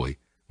easily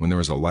when there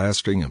is a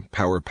lasting and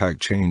power-packed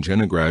change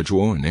in a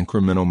gradual and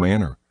incremental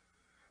manner.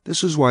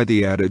 This is why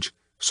the adage,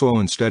 slow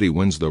and steady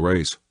wins the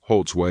race,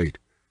 holds weight.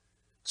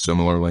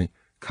 Similarly,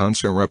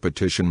 constant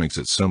repetition makes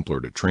it simpler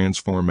to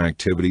transform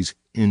activities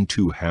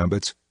into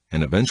habits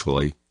and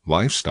eventually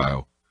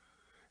lifestyle.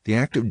 The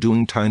act of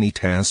doing tiny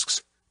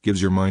tasks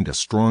gives your mind a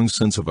strong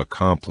sense of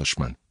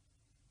accomplishment.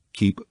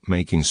 Keep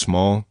making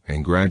small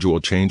and gradual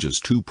changes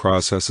to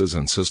processes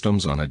and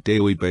systems on a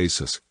daily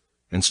basis,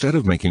 instead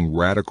of making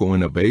radical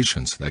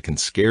innovations that can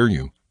scare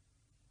you.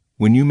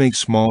 When you make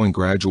small and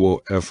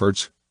gradual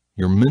efforts,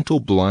 your mental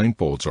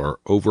blindfolds are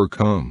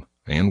overcome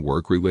and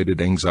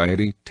work-related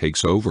anxiety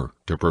takes over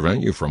to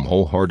prevent you from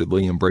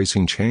wholeheartedly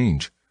embracing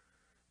change.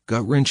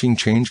 Gut-wrenching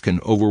change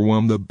can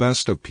overwhelm the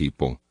best of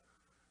people.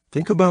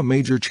 Think about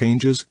major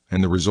changes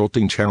and the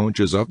resulting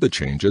challenges of the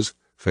changes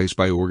faced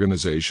by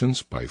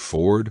organizations, by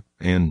Ford,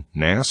 and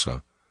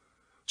NASA.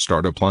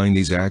 Start applying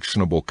these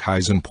actionable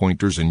Kaizen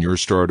pointers in your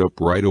startup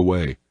right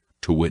away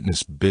to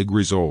witness big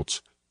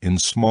results in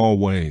small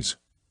ways.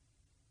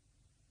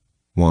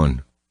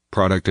 1.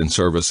 Product and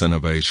service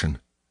innovation.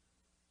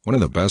 One of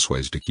the best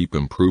ways to keep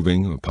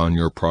improving upon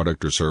your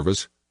product or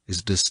service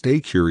is to stay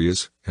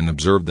curious and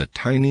observe the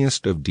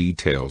tiniest of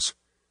details.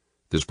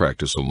 This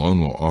practice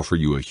alone will offer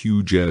you a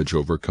huge edge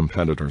over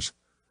competitors.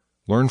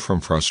 Learn from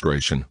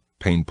frustration,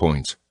 pain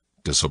points,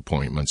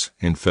 disappointments,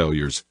 and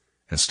failures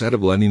instead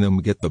of letting them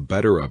get the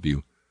better of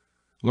you.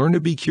 Learn to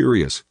be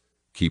curious,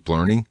 keep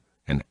learning,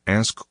 and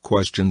ask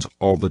questions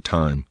all the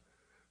time.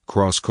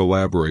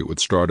 Cross-collaborate with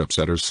startups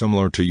that are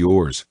similar to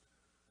yours.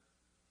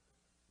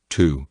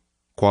 2.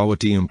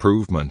 Quality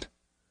improvement.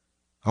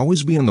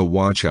 Always be on the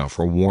watch out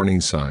for warning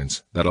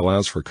signs that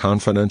allows for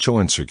confidential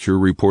and secure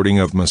reporting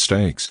of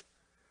mistakes.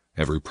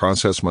 Every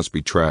process must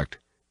be tracked,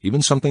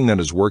 even something that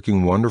is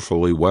working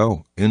wonderfully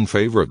well in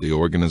favor of the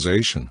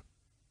organization.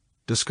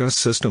 Discuss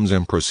systems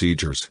and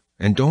procedures,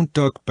 and don't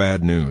duck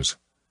bad news.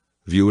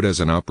 View it as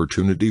an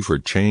opportunity for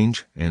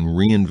change and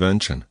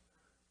reinvention.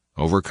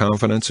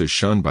 Overconfidence is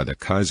shunned by the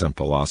Kaizen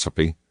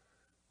philosophy.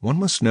 One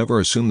must never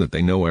assume that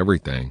they know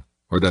everything,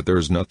 or that there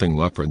is nothing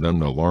left for them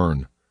to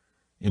learn.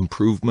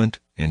 Improvement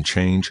and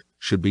change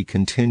should be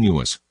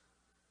continuous.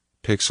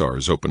 Pixar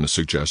is open to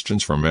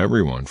suggestions from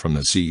everyone from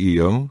the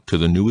CEO to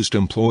the newest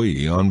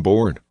employee on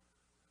board.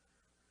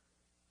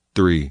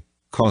 3.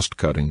 Cost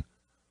cutting.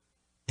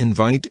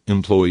 Invite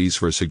employees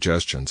for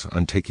suggestions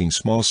on taking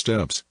small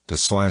steps to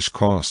slash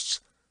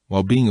costs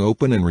while being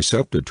open and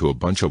receptive to a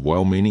bunch of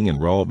well-meaning and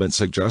relevant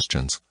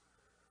suggestions.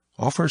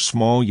 Offer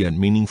small yet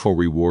meaningful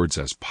rewards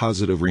as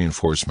positive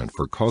reinforcement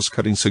for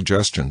cost-cutting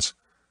suggestions.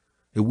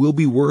 It will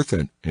be worth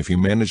it if you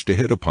manage to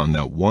hit upon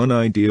that one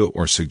idea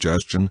or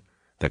suggestion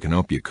that can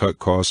help you cut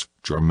costs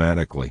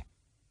dramatically.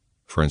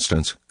 For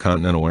instance,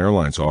 Continental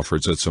Airlines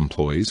offers its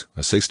employees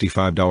a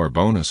 $65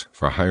 bonus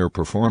for higher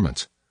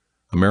performance.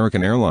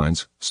 American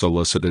Airlines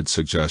solicited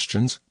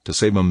suggestions to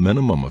save a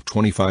minimum of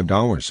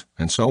 $25,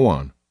 and so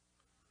on.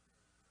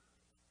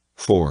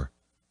 4.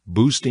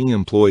 Boosting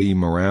employee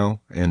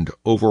morale and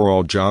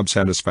overall job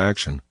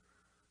satisfaction.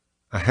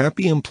 A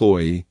happy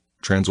employee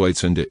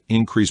translates into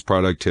increased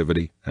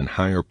productivity and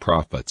higher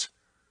profits.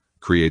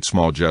 Create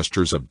small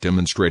gestures of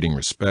demonstrating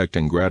respect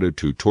and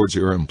gratitude towards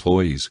your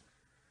employees.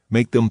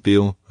 Make them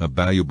feel a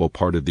valuable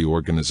part of the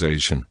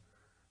organization.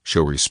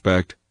 Show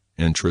respect,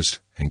 interest,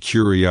 and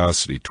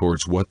curiosity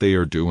towards what they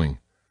are doing.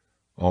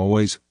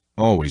 Always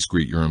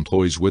greet your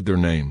employees with their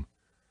name.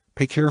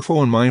 Pay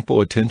careful and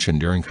mindful attention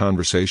during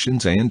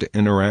conversations and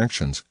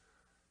interactions.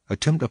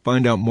 Attempt to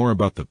find out more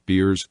about the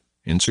fears,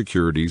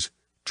 insecurities,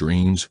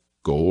 dreams,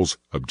 goals,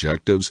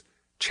 objectives,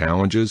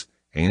 challenges,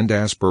 and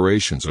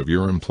aspirations of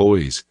your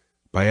employees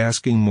by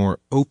asking more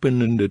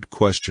open-ended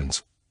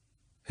questions.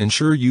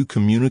 Ensure you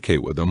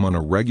communicate with them on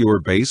a regular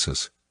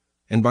basis.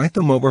 Invite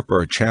them over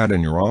for a chat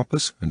in your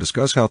office and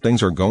discuss how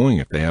things are going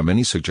if they have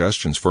any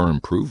suggestions for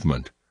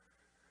improvement.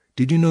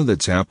 Did you know that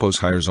Zappos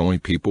hires only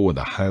people with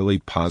a highly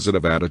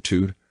positive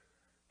attitude?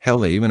 Hell,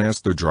 they even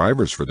ask their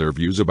drivers for their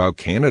views about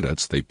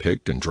candidates they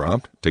picked and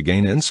dropped to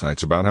gain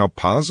insights about how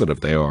positive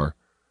they are.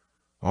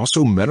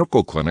 Also,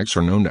 medical clinics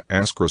are known to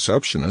ask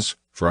receptionists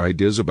for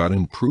ideas about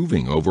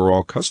improving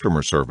overall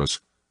customer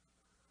service.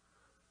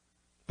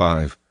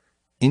 5.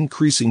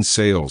 Increasing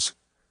sales.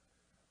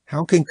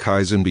 How can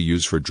Kaizen be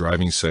used for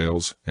driving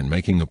sales and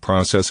making the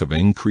process of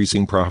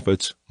increasing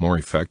profits more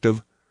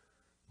effective?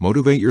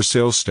 Motivate your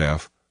sales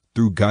staff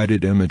through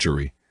guided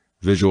imagery,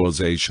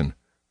 visualization,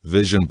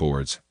 vision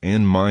boards,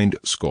 and mind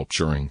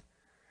sculpturing.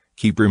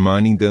 Keep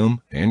reminding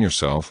them and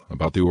yourself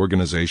about the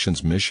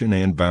organization's mission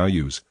and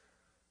values.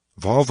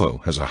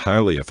 Volvo has a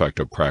highly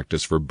effective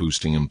practice for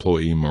boosting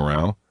employee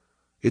morale.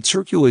 It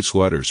circulates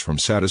letters from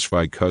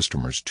satisfied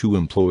customers to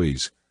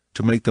employees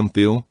to make them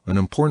feel an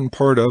important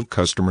part of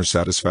customer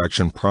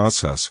satisfaction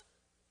process.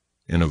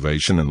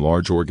 Innovation in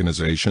large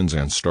organizations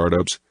and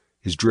startups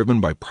is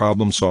driven by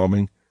problem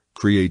solving,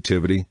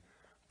 creativity,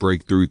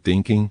 breakthrough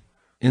thinking,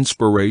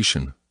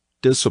 inspiration,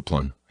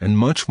 discipline, and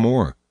much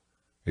more.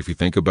 If you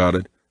think about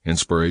it,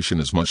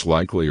 inspiration is much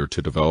likelier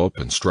to develop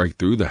and strike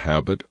through the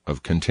habit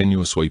of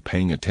continuously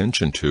paying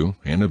attention to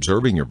and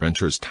observing your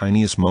venture's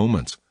tiniest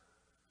moments.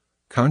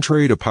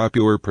 Contrary to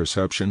popular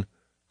perception,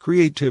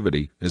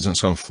 creativity isn't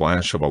some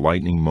flash of a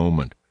lightning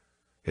moment.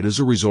 It is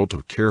a result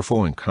of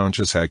careful and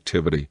conscious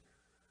activity.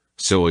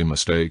 Silly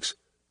mistakes,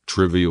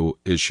 trivial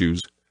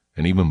issues,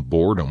 and even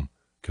boredom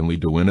can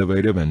lead to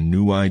innovative and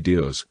new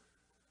ideas.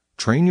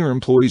 Train your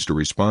employees to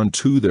respond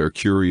to their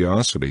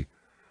curiosity.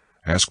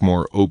 Ask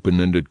more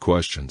open-ended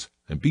questions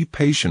and be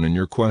patient in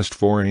your quest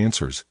for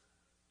answers.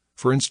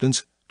 For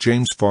instance,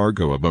 James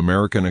Fargo of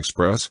American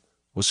Express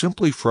was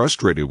simply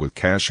frustrated with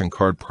cash and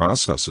card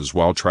processes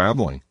while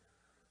traveling.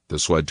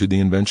 This led to the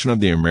invention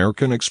of the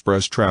American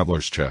Express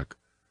Traveler's Check.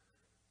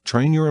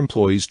 Train your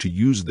employees to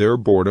use their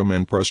boredom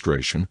and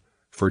frustration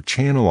for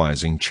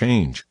channelizing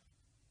change.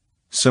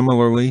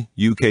 Similarly,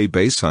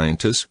 UK-based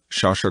scientist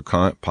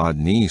Shashikant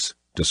Padnis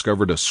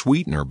discovered a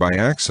sweetener by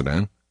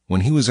accident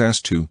when he was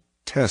asked to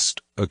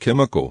test a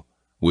chemical,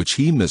 which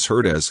he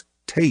misheard as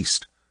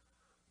taste.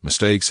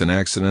 Mistakes and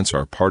accidents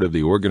are part of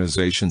the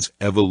organization's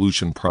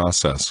evolution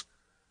process.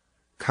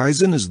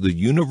 Kaizen is the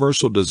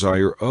universal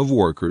desire of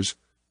workers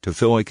to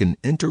feel like an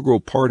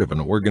integral part of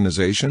an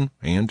organization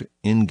and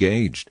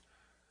engaged.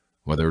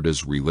 Whether it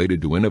is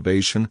related to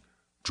innovation,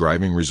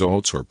 driving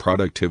results, or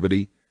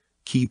productivity,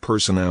 key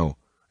personnel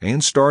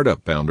and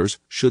startup founders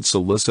should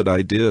solicit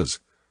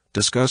ideas,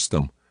 discuss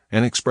them,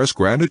 and express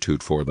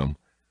gratitude for them.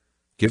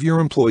 Give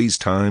your employees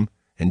time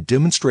and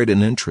demonstrate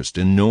an interest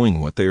in knowing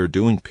what they are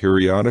doing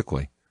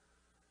periodically.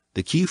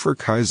 The key for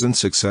Kaizen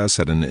success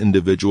at an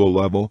individual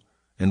level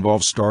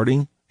involves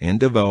starting and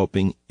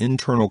developing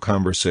internal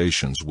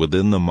conversations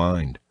within the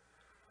mind.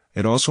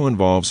 It also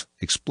involves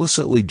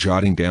explicitly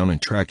jotting down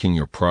and tracking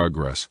your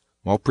progress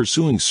while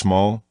pursuing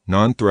small,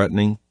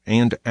 non-threatening,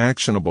 and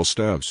actionable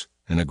steps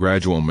in a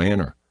gradual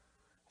manner.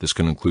 This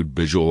can include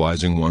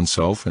visualizing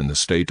oneself in the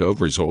state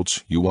of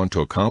results you want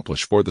to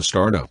accomplish for the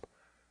startup.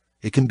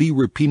 It can be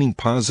repeating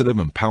positive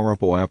and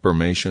powerful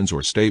affirmations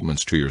or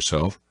statements to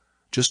yourself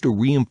just to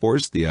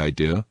reinforce the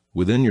idea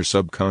within your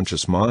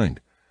subconscious mind,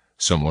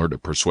 similar to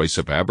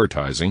persuasive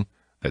advertising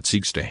that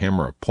seeks to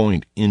hammer a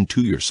point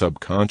into your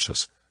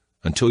subconscious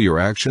until your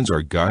actions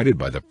are guided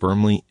by the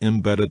firmly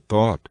embedded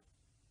thought.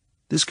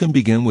 This can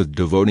begin with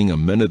devoting a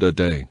minute a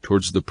day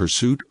towards the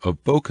pursuit of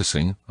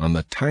focusing on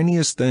the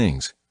tiniest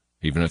things,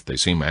 even if they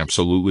seem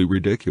absolutely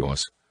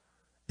ridiculous.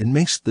 It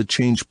makes the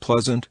change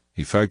pleasant,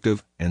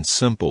 effective, and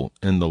simple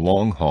in the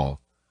long haul.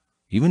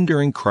 Even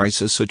during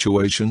crisis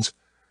situations,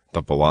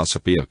 the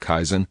philosophy of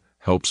Kaizen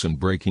helps in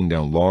breaking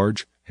down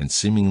large and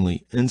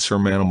seemingly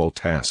insurmountable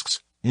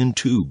tasks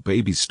into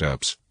baby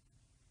steps.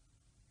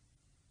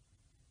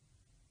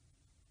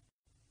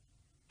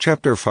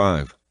 Chapter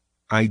 5.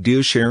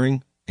 Idea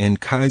Sharing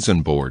and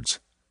Kaizen Boards.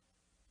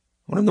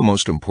 One of the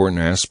most important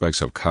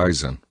aspects of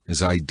Kaizen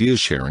is idea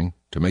sharing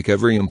to make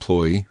every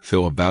employee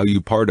feel a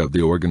valued part of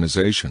the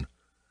organization,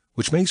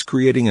 which makes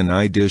creating an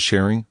idea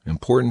sharing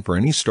important for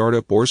any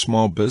startup or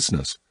small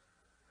business.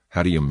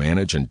 How do you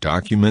manage and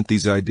document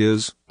these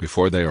ideas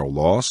before they are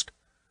lost?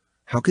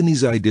 How can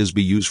these ideas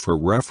be used for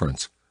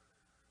reference?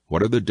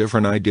 What are the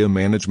different idea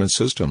management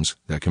systems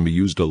that can be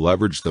used to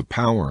leverage the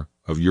power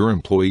of your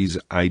employees'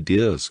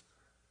 ideas?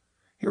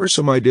 Here are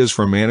some ideas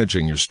for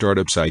managing your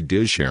startup's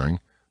idea sharing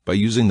by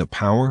using the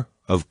power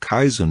of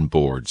Kaizen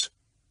boards.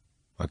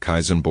 A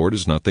Kaizen board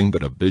is nothing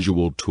but a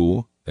visual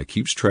tool that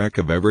keeps track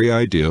of every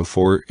idea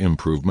for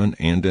improvement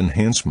and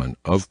enhancement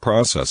of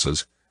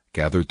processes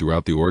gathered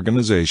throughout the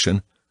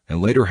organization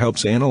and later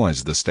helps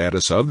analyze the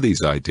status of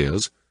these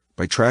ideas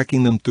by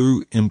tracking them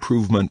through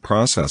improvement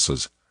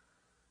processes.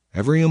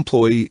 Every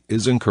employee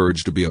is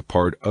encouraged to be a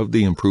part of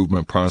the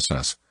improvement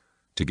process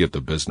to give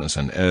the business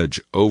an edge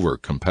over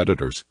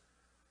competitors.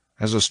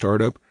 As a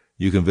startup,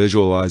 you can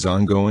visualize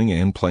ongoing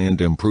and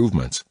planned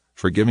improvements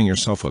for giving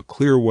yourself a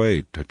clear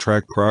way to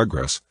track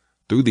progress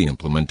through the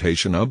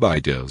implementation of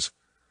ideas.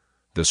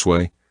 This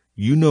way,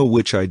 you know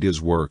which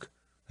ideas work,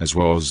 as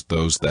well as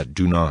those that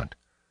do not.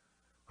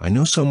 I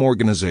know some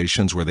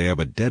organizations where they have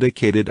a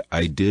dedicated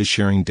idea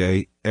sharing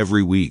day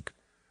every week,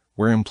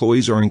 where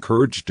employees are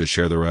encouraged to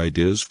share their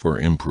ideas for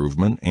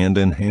improvement and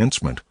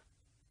enhancement.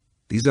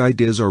 These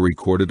ideas are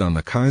recorded on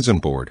the Kaizen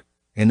board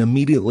and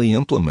immediately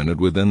implemented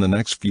within the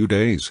next few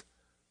days.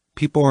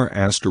 People are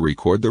asked to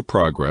record their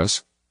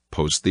progress,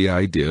 post the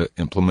idea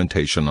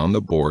implementation on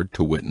the board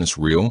to witness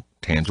real,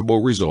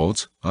 tangible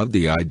results of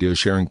the idea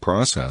sharing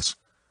process.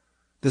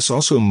 This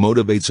also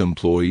motivates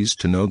employees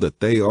to know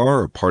that they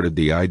are a part of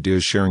the idea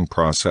sharing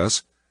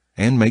process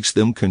and makes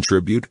them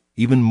contribute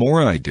even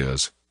more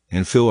ideas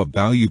and feel a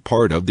valued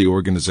part of the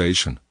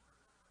organization.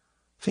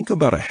 Think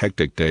about a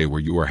hectic day where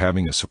you are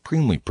having a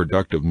supremely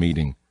productive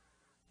meeting.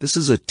 This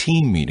is a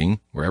team meeting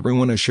where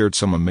everyone has shared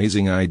some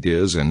amazing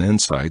ideas and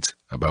insights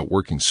about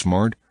working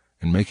smart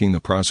and making the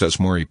process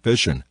more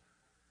efficient.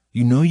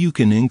 You know you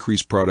can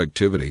increase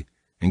productivity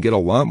and get a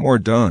lot more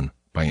done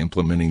by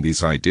implementing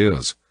these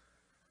ideas.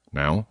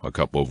 Now, a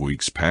couple of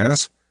weeks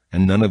pass,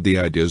 and none of the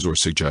ideas or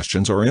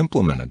suggestions are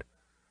implemented.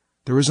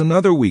 There is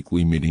another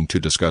weekly meeting to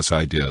discuss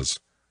ideas.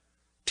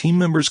 Team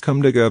members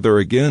come together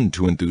again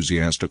to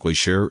enthusiastically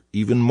share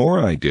even more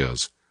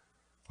ideas.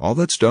 All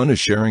that's done is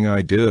sharing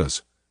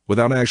ideas,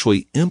 without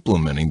actually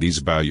implementing these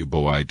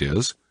valuable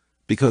ideas,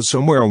 because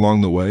somewhere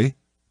along the way,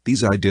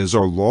 these ideas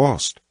are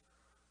lost.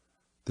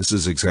 This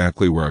is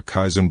exactly where a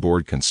Kaizen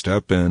board can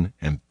step in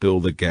and fill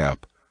the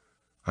gap.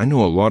 I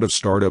know a lot of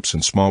startups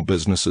and small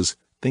businesses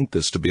think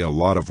this to be a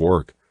lot of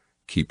work,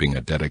 keeping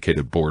a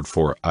dedicated board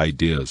for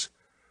ideas,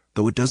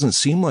 though it doesn't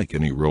seem like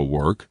any real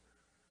work.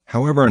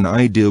 However, an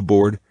idea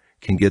board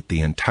can get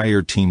the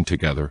entire team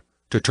together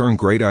to turn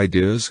great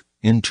ideas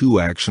into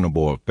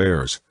actionable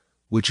affairs,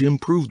 which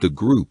improve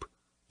the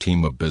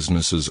team of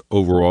businesses'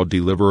 overall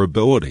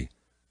deliverability.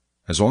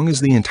 As long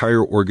as the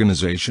entire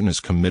organization is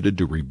committed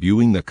to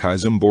reviewing the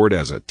Kaizen board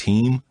as a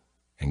team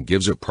and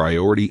gives it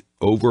priority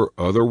over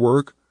other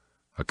work,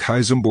 a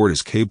Kaizen board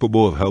is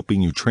capable of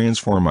helping you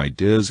transform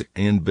ideas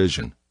and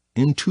vision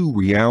into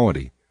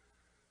reality.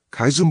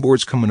 Kaizen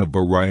boards come in a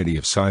variety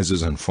of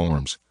sizes and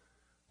forms.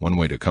 One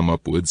way to come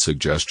up with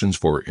suggestions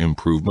for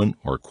improvement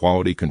or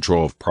quality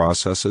control of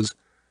processes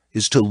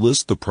is to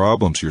list the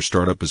problems your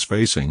startup is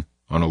facing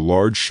on a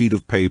large sheet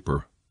of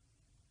paper.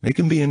 They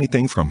can be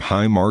anything from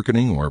high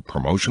marketing or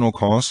promotional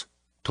costs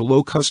to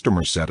low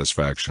customer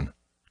satisfaction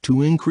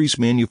to increased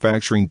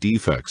manufacturing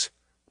defects,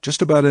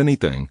 just about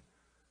anything.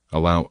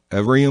 Allow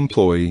every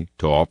employee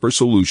to offer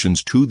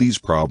solutions to these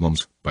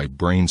problems by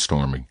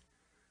brainstorming.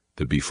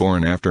 The before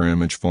and after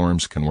image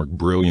forms can work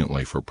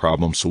brilliantly for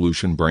problem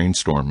solution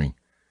brainstorming.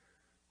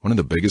 One of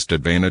the biggest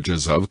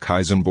advantages of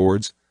Kaizen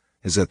boards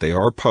is that they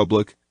are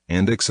public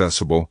and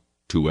accessible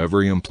to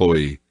every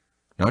employee,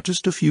 not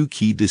just a few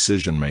key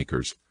decision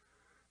makers.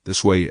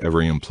 This way,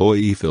 every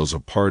employee feels a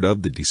part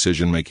of the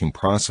decision-making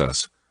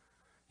process.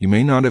 You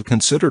may not have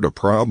considered a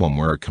problem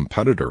where a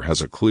competitor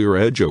has a clear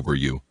edge over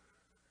you.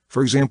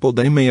 For example,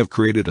 they may have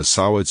created a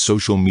solid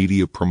social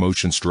media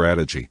promotion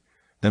strategy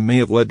that may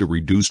have led to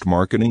reduced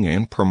marketing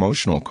and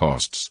promotional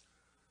costs.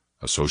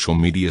 A social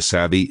media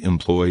savvy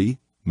employee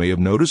may have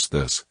noticed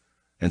this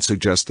and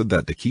suggested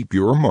that to keep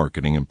your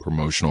marketing and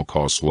promotional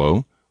costs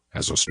low,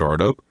 as a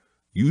startup,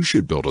 you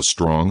should build a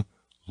strong,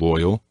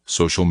 loyal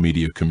social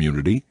media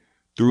community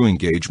through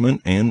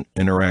engagement and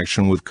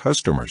interaction with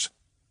customers.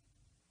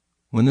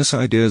 When this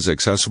idea is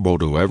accessible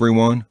to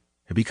everyone,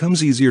 it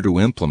becomes easier to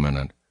implement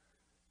it.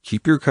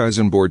 Keep your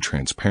Kaizen board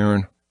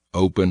transparent,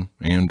 open,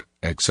 and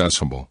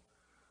accessible.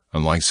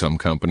 Unlike some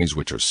companies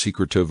which are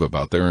secretive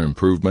about their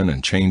improvement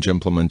and change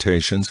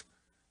implementations,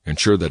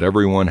 ensure that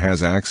everyone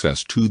has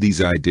access to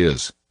these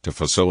ideas to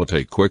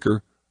facilitate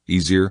quicker,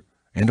 easier,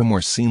 and a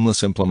more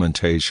seamless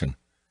implementation.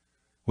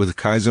 With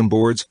Kaizen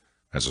boards,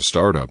 as a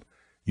startup,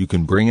 you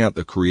can bring out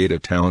the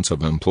creative talents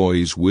of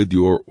employees with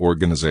your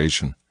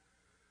organization.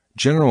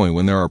 Generally,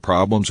 when there are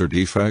problems or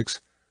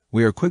defects,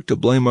 we are quick to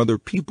blame other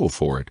people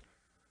for it.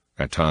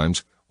 At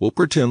times, we'll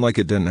pretend like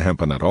it didn't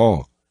happen at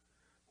all.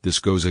 This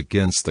goes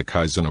against the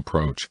Kaizen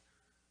approach.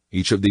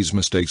 Each of these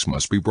mistakes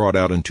must be brought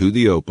out into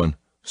the open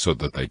so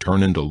that they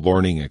turn into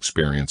learning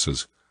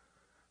experiences.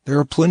 There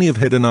are plenty of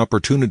hidden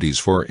opportunities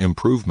for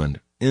improvement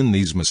in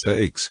these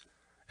mistakes,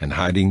 and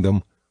hiding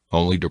them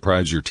only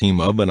deprives your team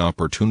of an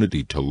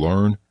opportunity to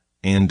learn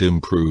and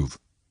improve.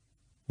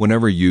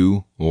 Whenever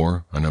you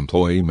or an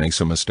employee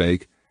makes a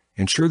mistake,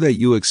 ensure that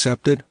you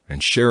accept it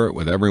and share it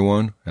with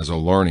everyone as a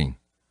learning.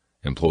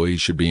 Employees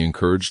should be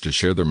encouraged to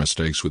share their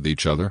mistakes with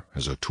each other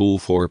as a tool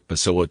for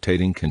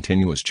facilitating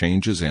continuous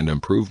changes and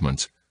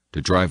improvements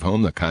to drive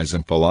home the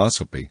Kaizen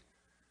philosophy.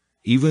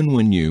 Even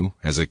when you,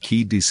 as a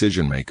key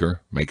decision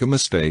maker, make a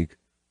mistake,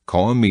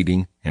 call a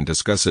meeting and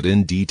discuss it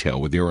in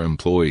detail with your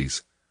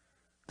employees.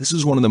 This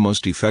is one of the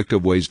most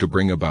effective ways to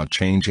bring about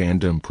change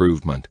and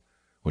improvement,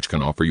 which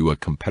can offer you a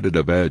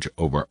competitive edge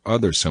over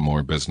other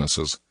similar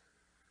businesses.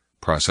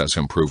 Process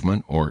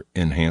improvement or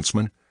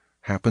enhancement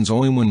happens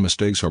only when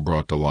mistakes are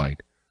brought to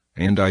light,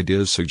 and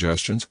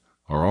suggestions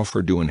are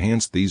offered to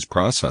enhance these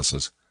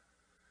processes.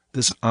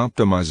 This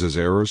optimizes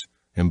errors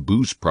and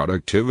boosts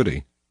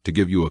productivity to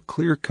give you a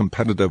clear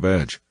competitive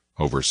edge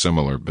over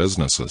similar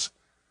businesses.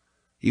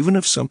 Even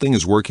if something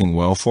is working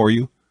well for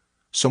you,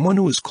 someone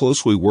who is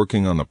closely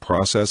working on the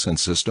process and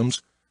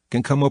systems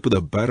can come up with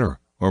a better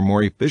or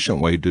more efficient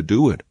way to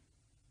do it.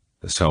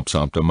 This helps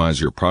optimize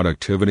your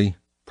productivity,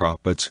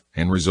 profits,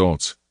 and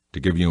results to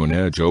give you an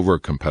edge over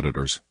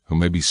competitors who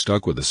may be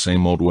stuck with the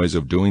same old ways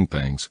of doing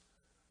things.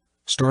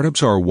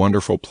 Startups are a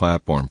wonderful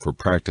platform for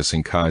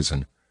practicing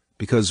Kaizen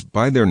because,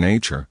 by their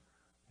nature,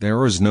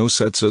 there is no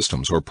set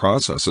systems or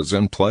processes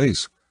in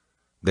place.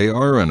 They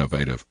are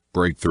innovative,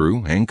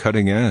 breakthrough, and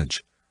cutting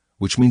edge,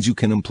 which means you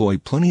can employ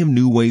plenty of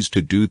new ways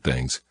to do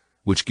things,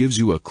 which gives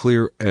you a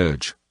clear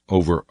edge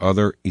over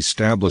other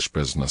established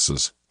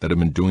businesses that have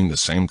been doing the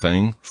same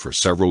thing for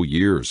several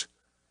years.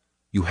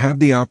 You have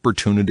the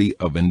opportunity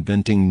of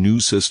inventing new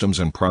systems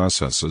and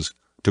processes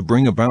to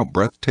bring about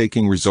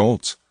breathtaking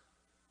results.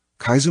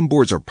 Kaizen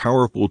boards are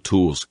powerful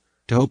tools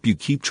to help you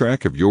keep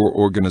track of your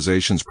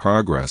organization's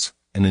progress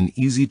in an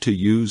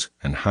easy-to-use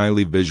and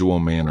highly visual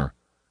manner.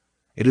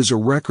 It is a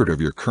record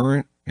of your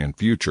current and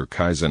future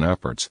Kaizen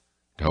efforts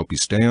to help you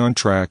stay on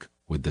track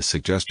with the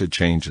suggested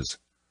changes.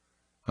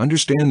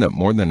 Understand that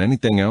more than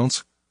anything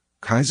else,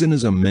 Kaizen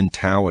is a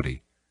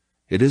mentality.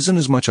 It isn't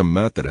as much a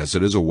method as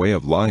it is a way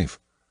of life.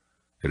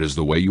 It is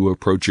the way you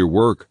approach your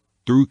work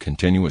through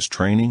continuous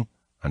training,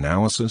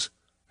 analysis,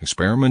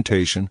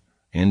 experimentation,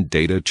 and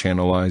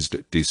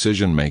data-channelized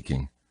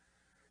decision-making.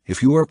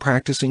 If you are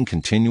practicing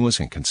continuous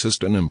and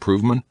consistent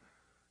improvement,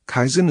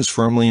 Kaizen is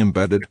firmly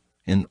embedded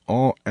in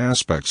all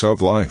aspects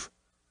of life.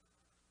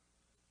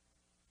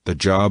 The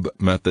Job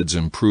Methods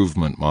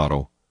Improvement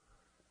Model.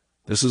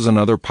 This is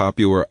another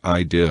popular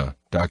idea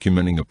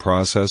documenting a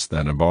process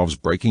that involves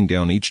breaking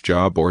down each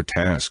job or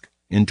task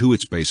into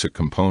its basic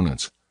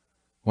components.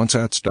 Once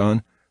that's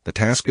done, the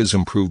task is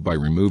improved by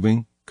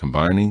removing,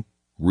 combining,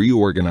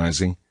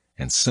 reorganizing,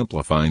 and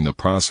simplifying the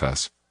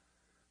process.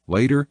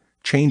 Later,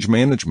 change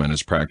management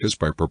is practiced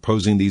by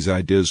proposing these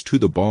ideas to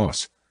the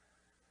boss.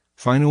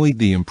 Finally,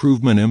 the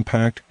improvement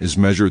impact is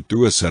measured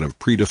through a set of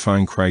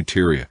predefined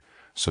criteria,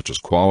 such as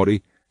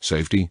quality,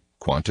 safety,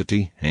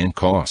 quantity, and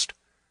cost.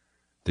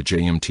 The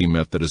JMT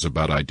method is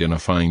about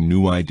identifying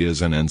new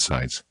ideas and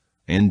insights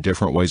and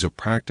different ways of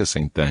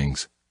practicing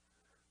things.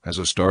 As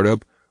a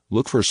startup,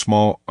 look for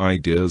small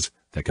ideas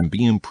that can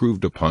be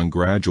improved upon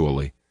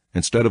gradually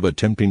instead of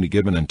attempting to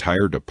give an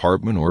entire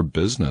department or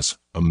business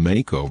a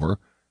makeover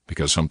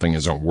because something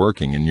isn't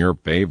working in your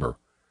favor.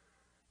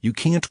 You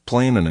can't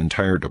plan an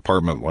entire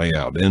department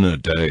layout in a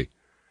day.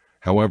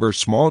 However,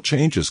 small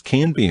changes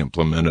can be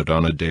implemented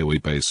on a daily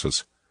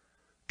basis.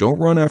 Don't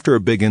run after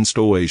a big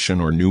installation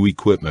or new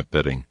equipment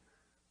bidding.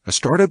 A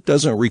startup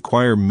doesn't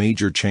require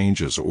major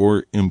changes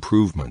or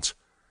improvements.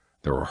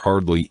 There are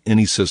hardly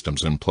any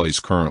systems in place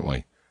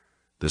currently.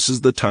 This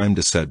is the time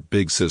to set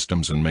big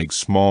systems and make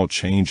small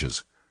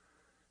changes.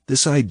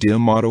 This idea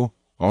model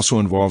also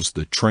involves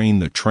the train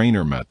the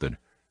trainer method,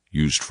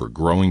 used for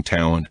growing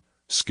talent,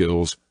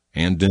 skills,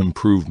 and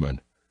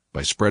improvement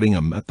by spreading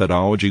a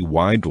methodology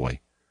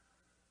widely.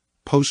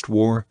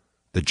 Post-war,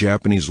 the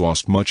Japanese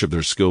lost much of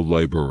their skilled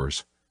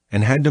laborers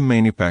and had to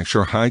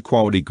manufacture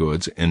high-quality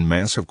goods in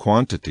massive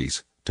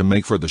quantities to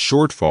make for the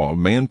shortfall of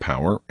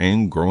manpower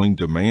and growing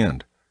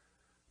demand.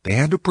 They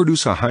had to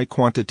produce a high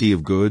quantity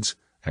of goods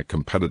at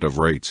competitive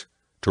rates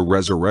to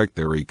resurrect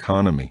their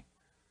economy.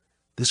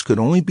 This could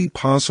only be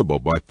possible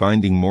by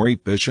finding more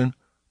efficient,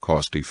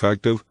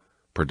 cost-effective,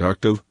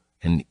 productive,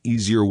 and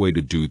easier way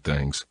to do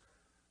things.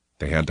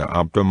 They had to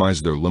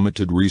optimize their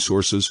limited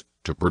resources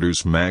to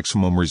produce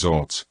maximum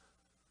results.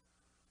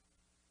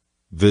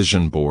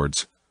 Vision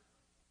boards.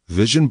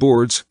 Vision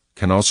boards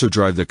can also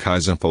drive the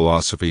Kaizen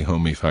philosophy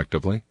home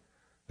effectively.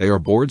 They are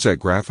boards that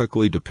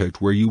graphically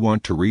depict where you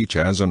want to reach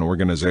as an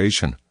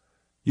organization.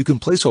 You can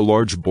place a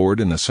large board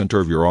in the center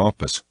of your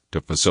office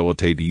to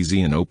facilitate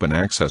easy and open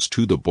access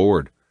to the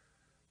board.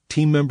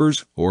 Team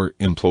members or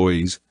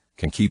employees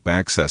can keep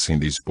accessing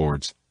these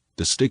boards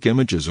to stick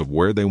images of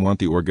where they want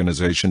the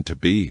organization to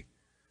be.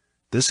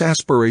 This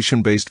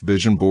aspiration-based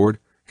vision board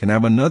can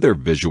have another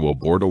visual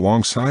board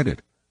alongside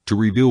it to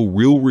reveal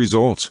real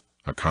results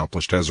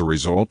accomplished as a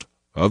result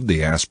of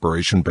the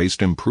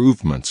aspiration-based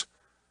improvements.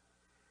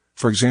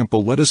 For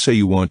example, let us say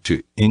you want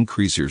to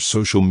increase your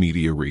social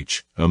media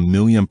reach 1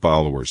 million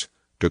followers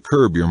to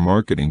curb your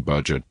marketing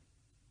budget.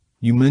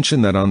 You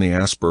mention that on the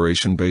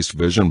aspiration-based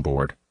vision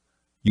board.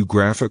 You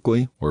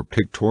graphically or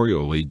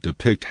pictorially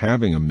depict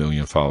having 1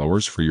 million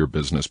followers for your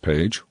business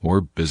page or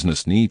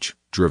business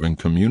niche-driven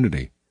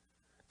community.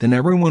 Then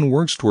everyone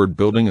works toward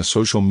building a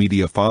social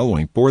media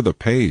following for the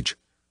page,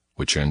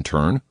 which in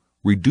turn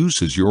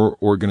reduces your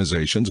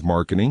organization's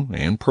marketing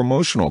and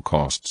promotional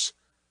costs.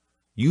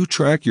 You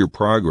track your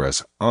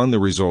progress on the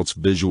results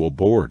visual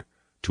board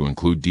to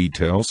include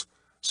details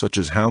such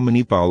as how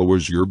many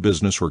followers your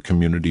business or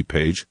community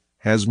page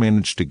has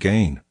managed to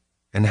gain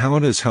and how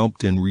it has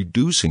helped in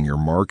reducing your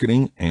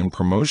marketing and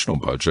promotional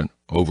budget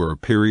over a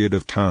period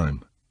of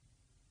time.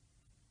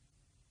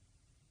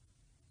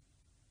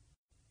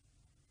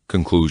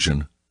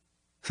 Conclusion.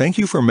 Thank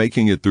you for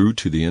making it through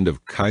to the end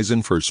of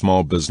Kaizen for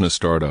Small Business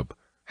Startup.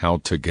 How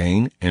to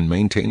gain and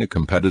maintain a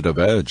competitive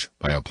edge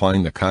by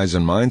applying the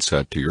Kaizen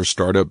mindset to your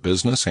startup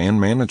business and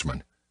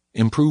management.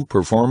 Improve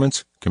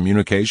performance,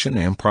 communication,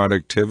 and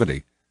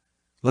productivity.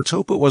 Let's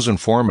hope it was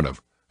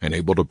informative and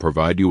able to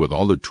provide you with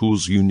all the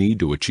tools you need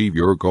to achieve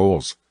your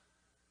goals.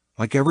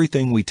 Like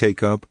everything we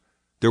take up,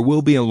 there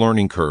will be a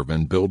learning curve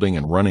in building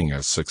and running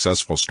a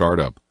successful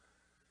startup.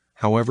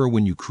 However,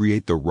 when you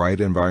create the right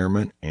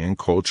environment and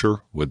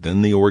culture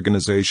within the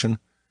organization,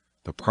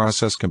 the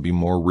process can be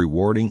more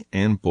rewarding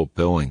and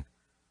fulfilling.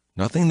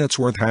 Nothing that's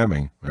worth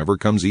having ever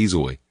comes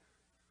easily.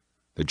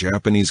 The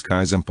Japanese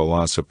Kaizen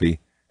philosophy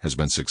has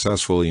been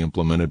successfully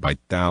implemented by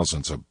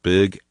thousands of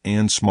big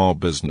and small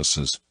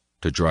businesses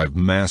to drive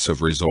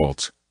massive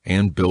results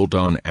and build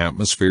on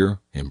atmosphere,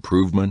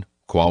 improvement,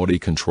 quality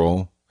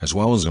control, as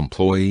well as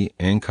employee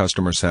and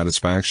customer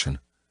satisfaction.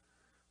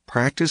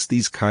 Practice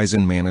these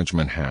Kaizen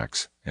management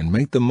hacks and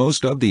make the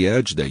most of the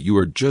edge that you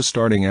are just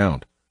starting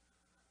out.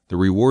 The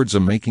rewards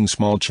of making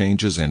small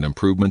changes and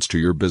improvements to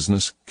your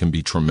business can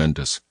be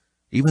tremendous,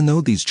 even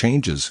though these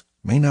changes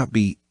may not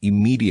be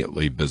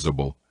immediately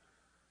visible.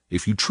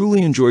 If you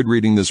truly enjoyed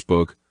reading this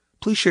book,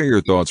 please share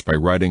your thoughts by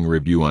writing a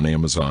review on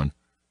Amazon.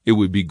 It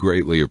would be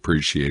greatly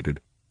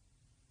appreciated.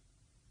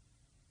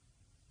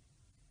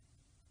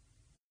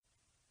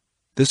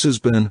 This has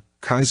been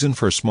Kaizen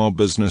for Small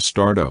Business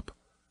Startup.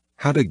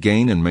 How to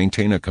gain and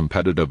maintain a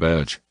competitive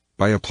edge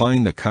by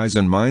applying the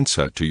Kaizen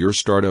mindset to your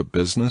startup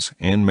business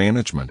and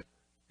management.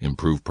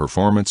 Improve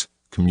performance,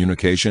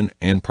 communication,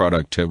 and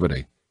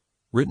productivity.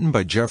 Written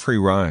by Jeffrey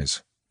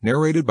Rise.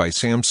 Narrated by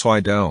Sam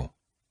Slidell.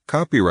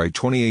 Copyright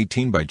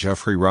 2018 by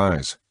Jeffrey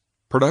Rise.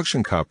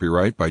 Production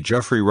copyright by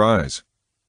Jeffrey Rise.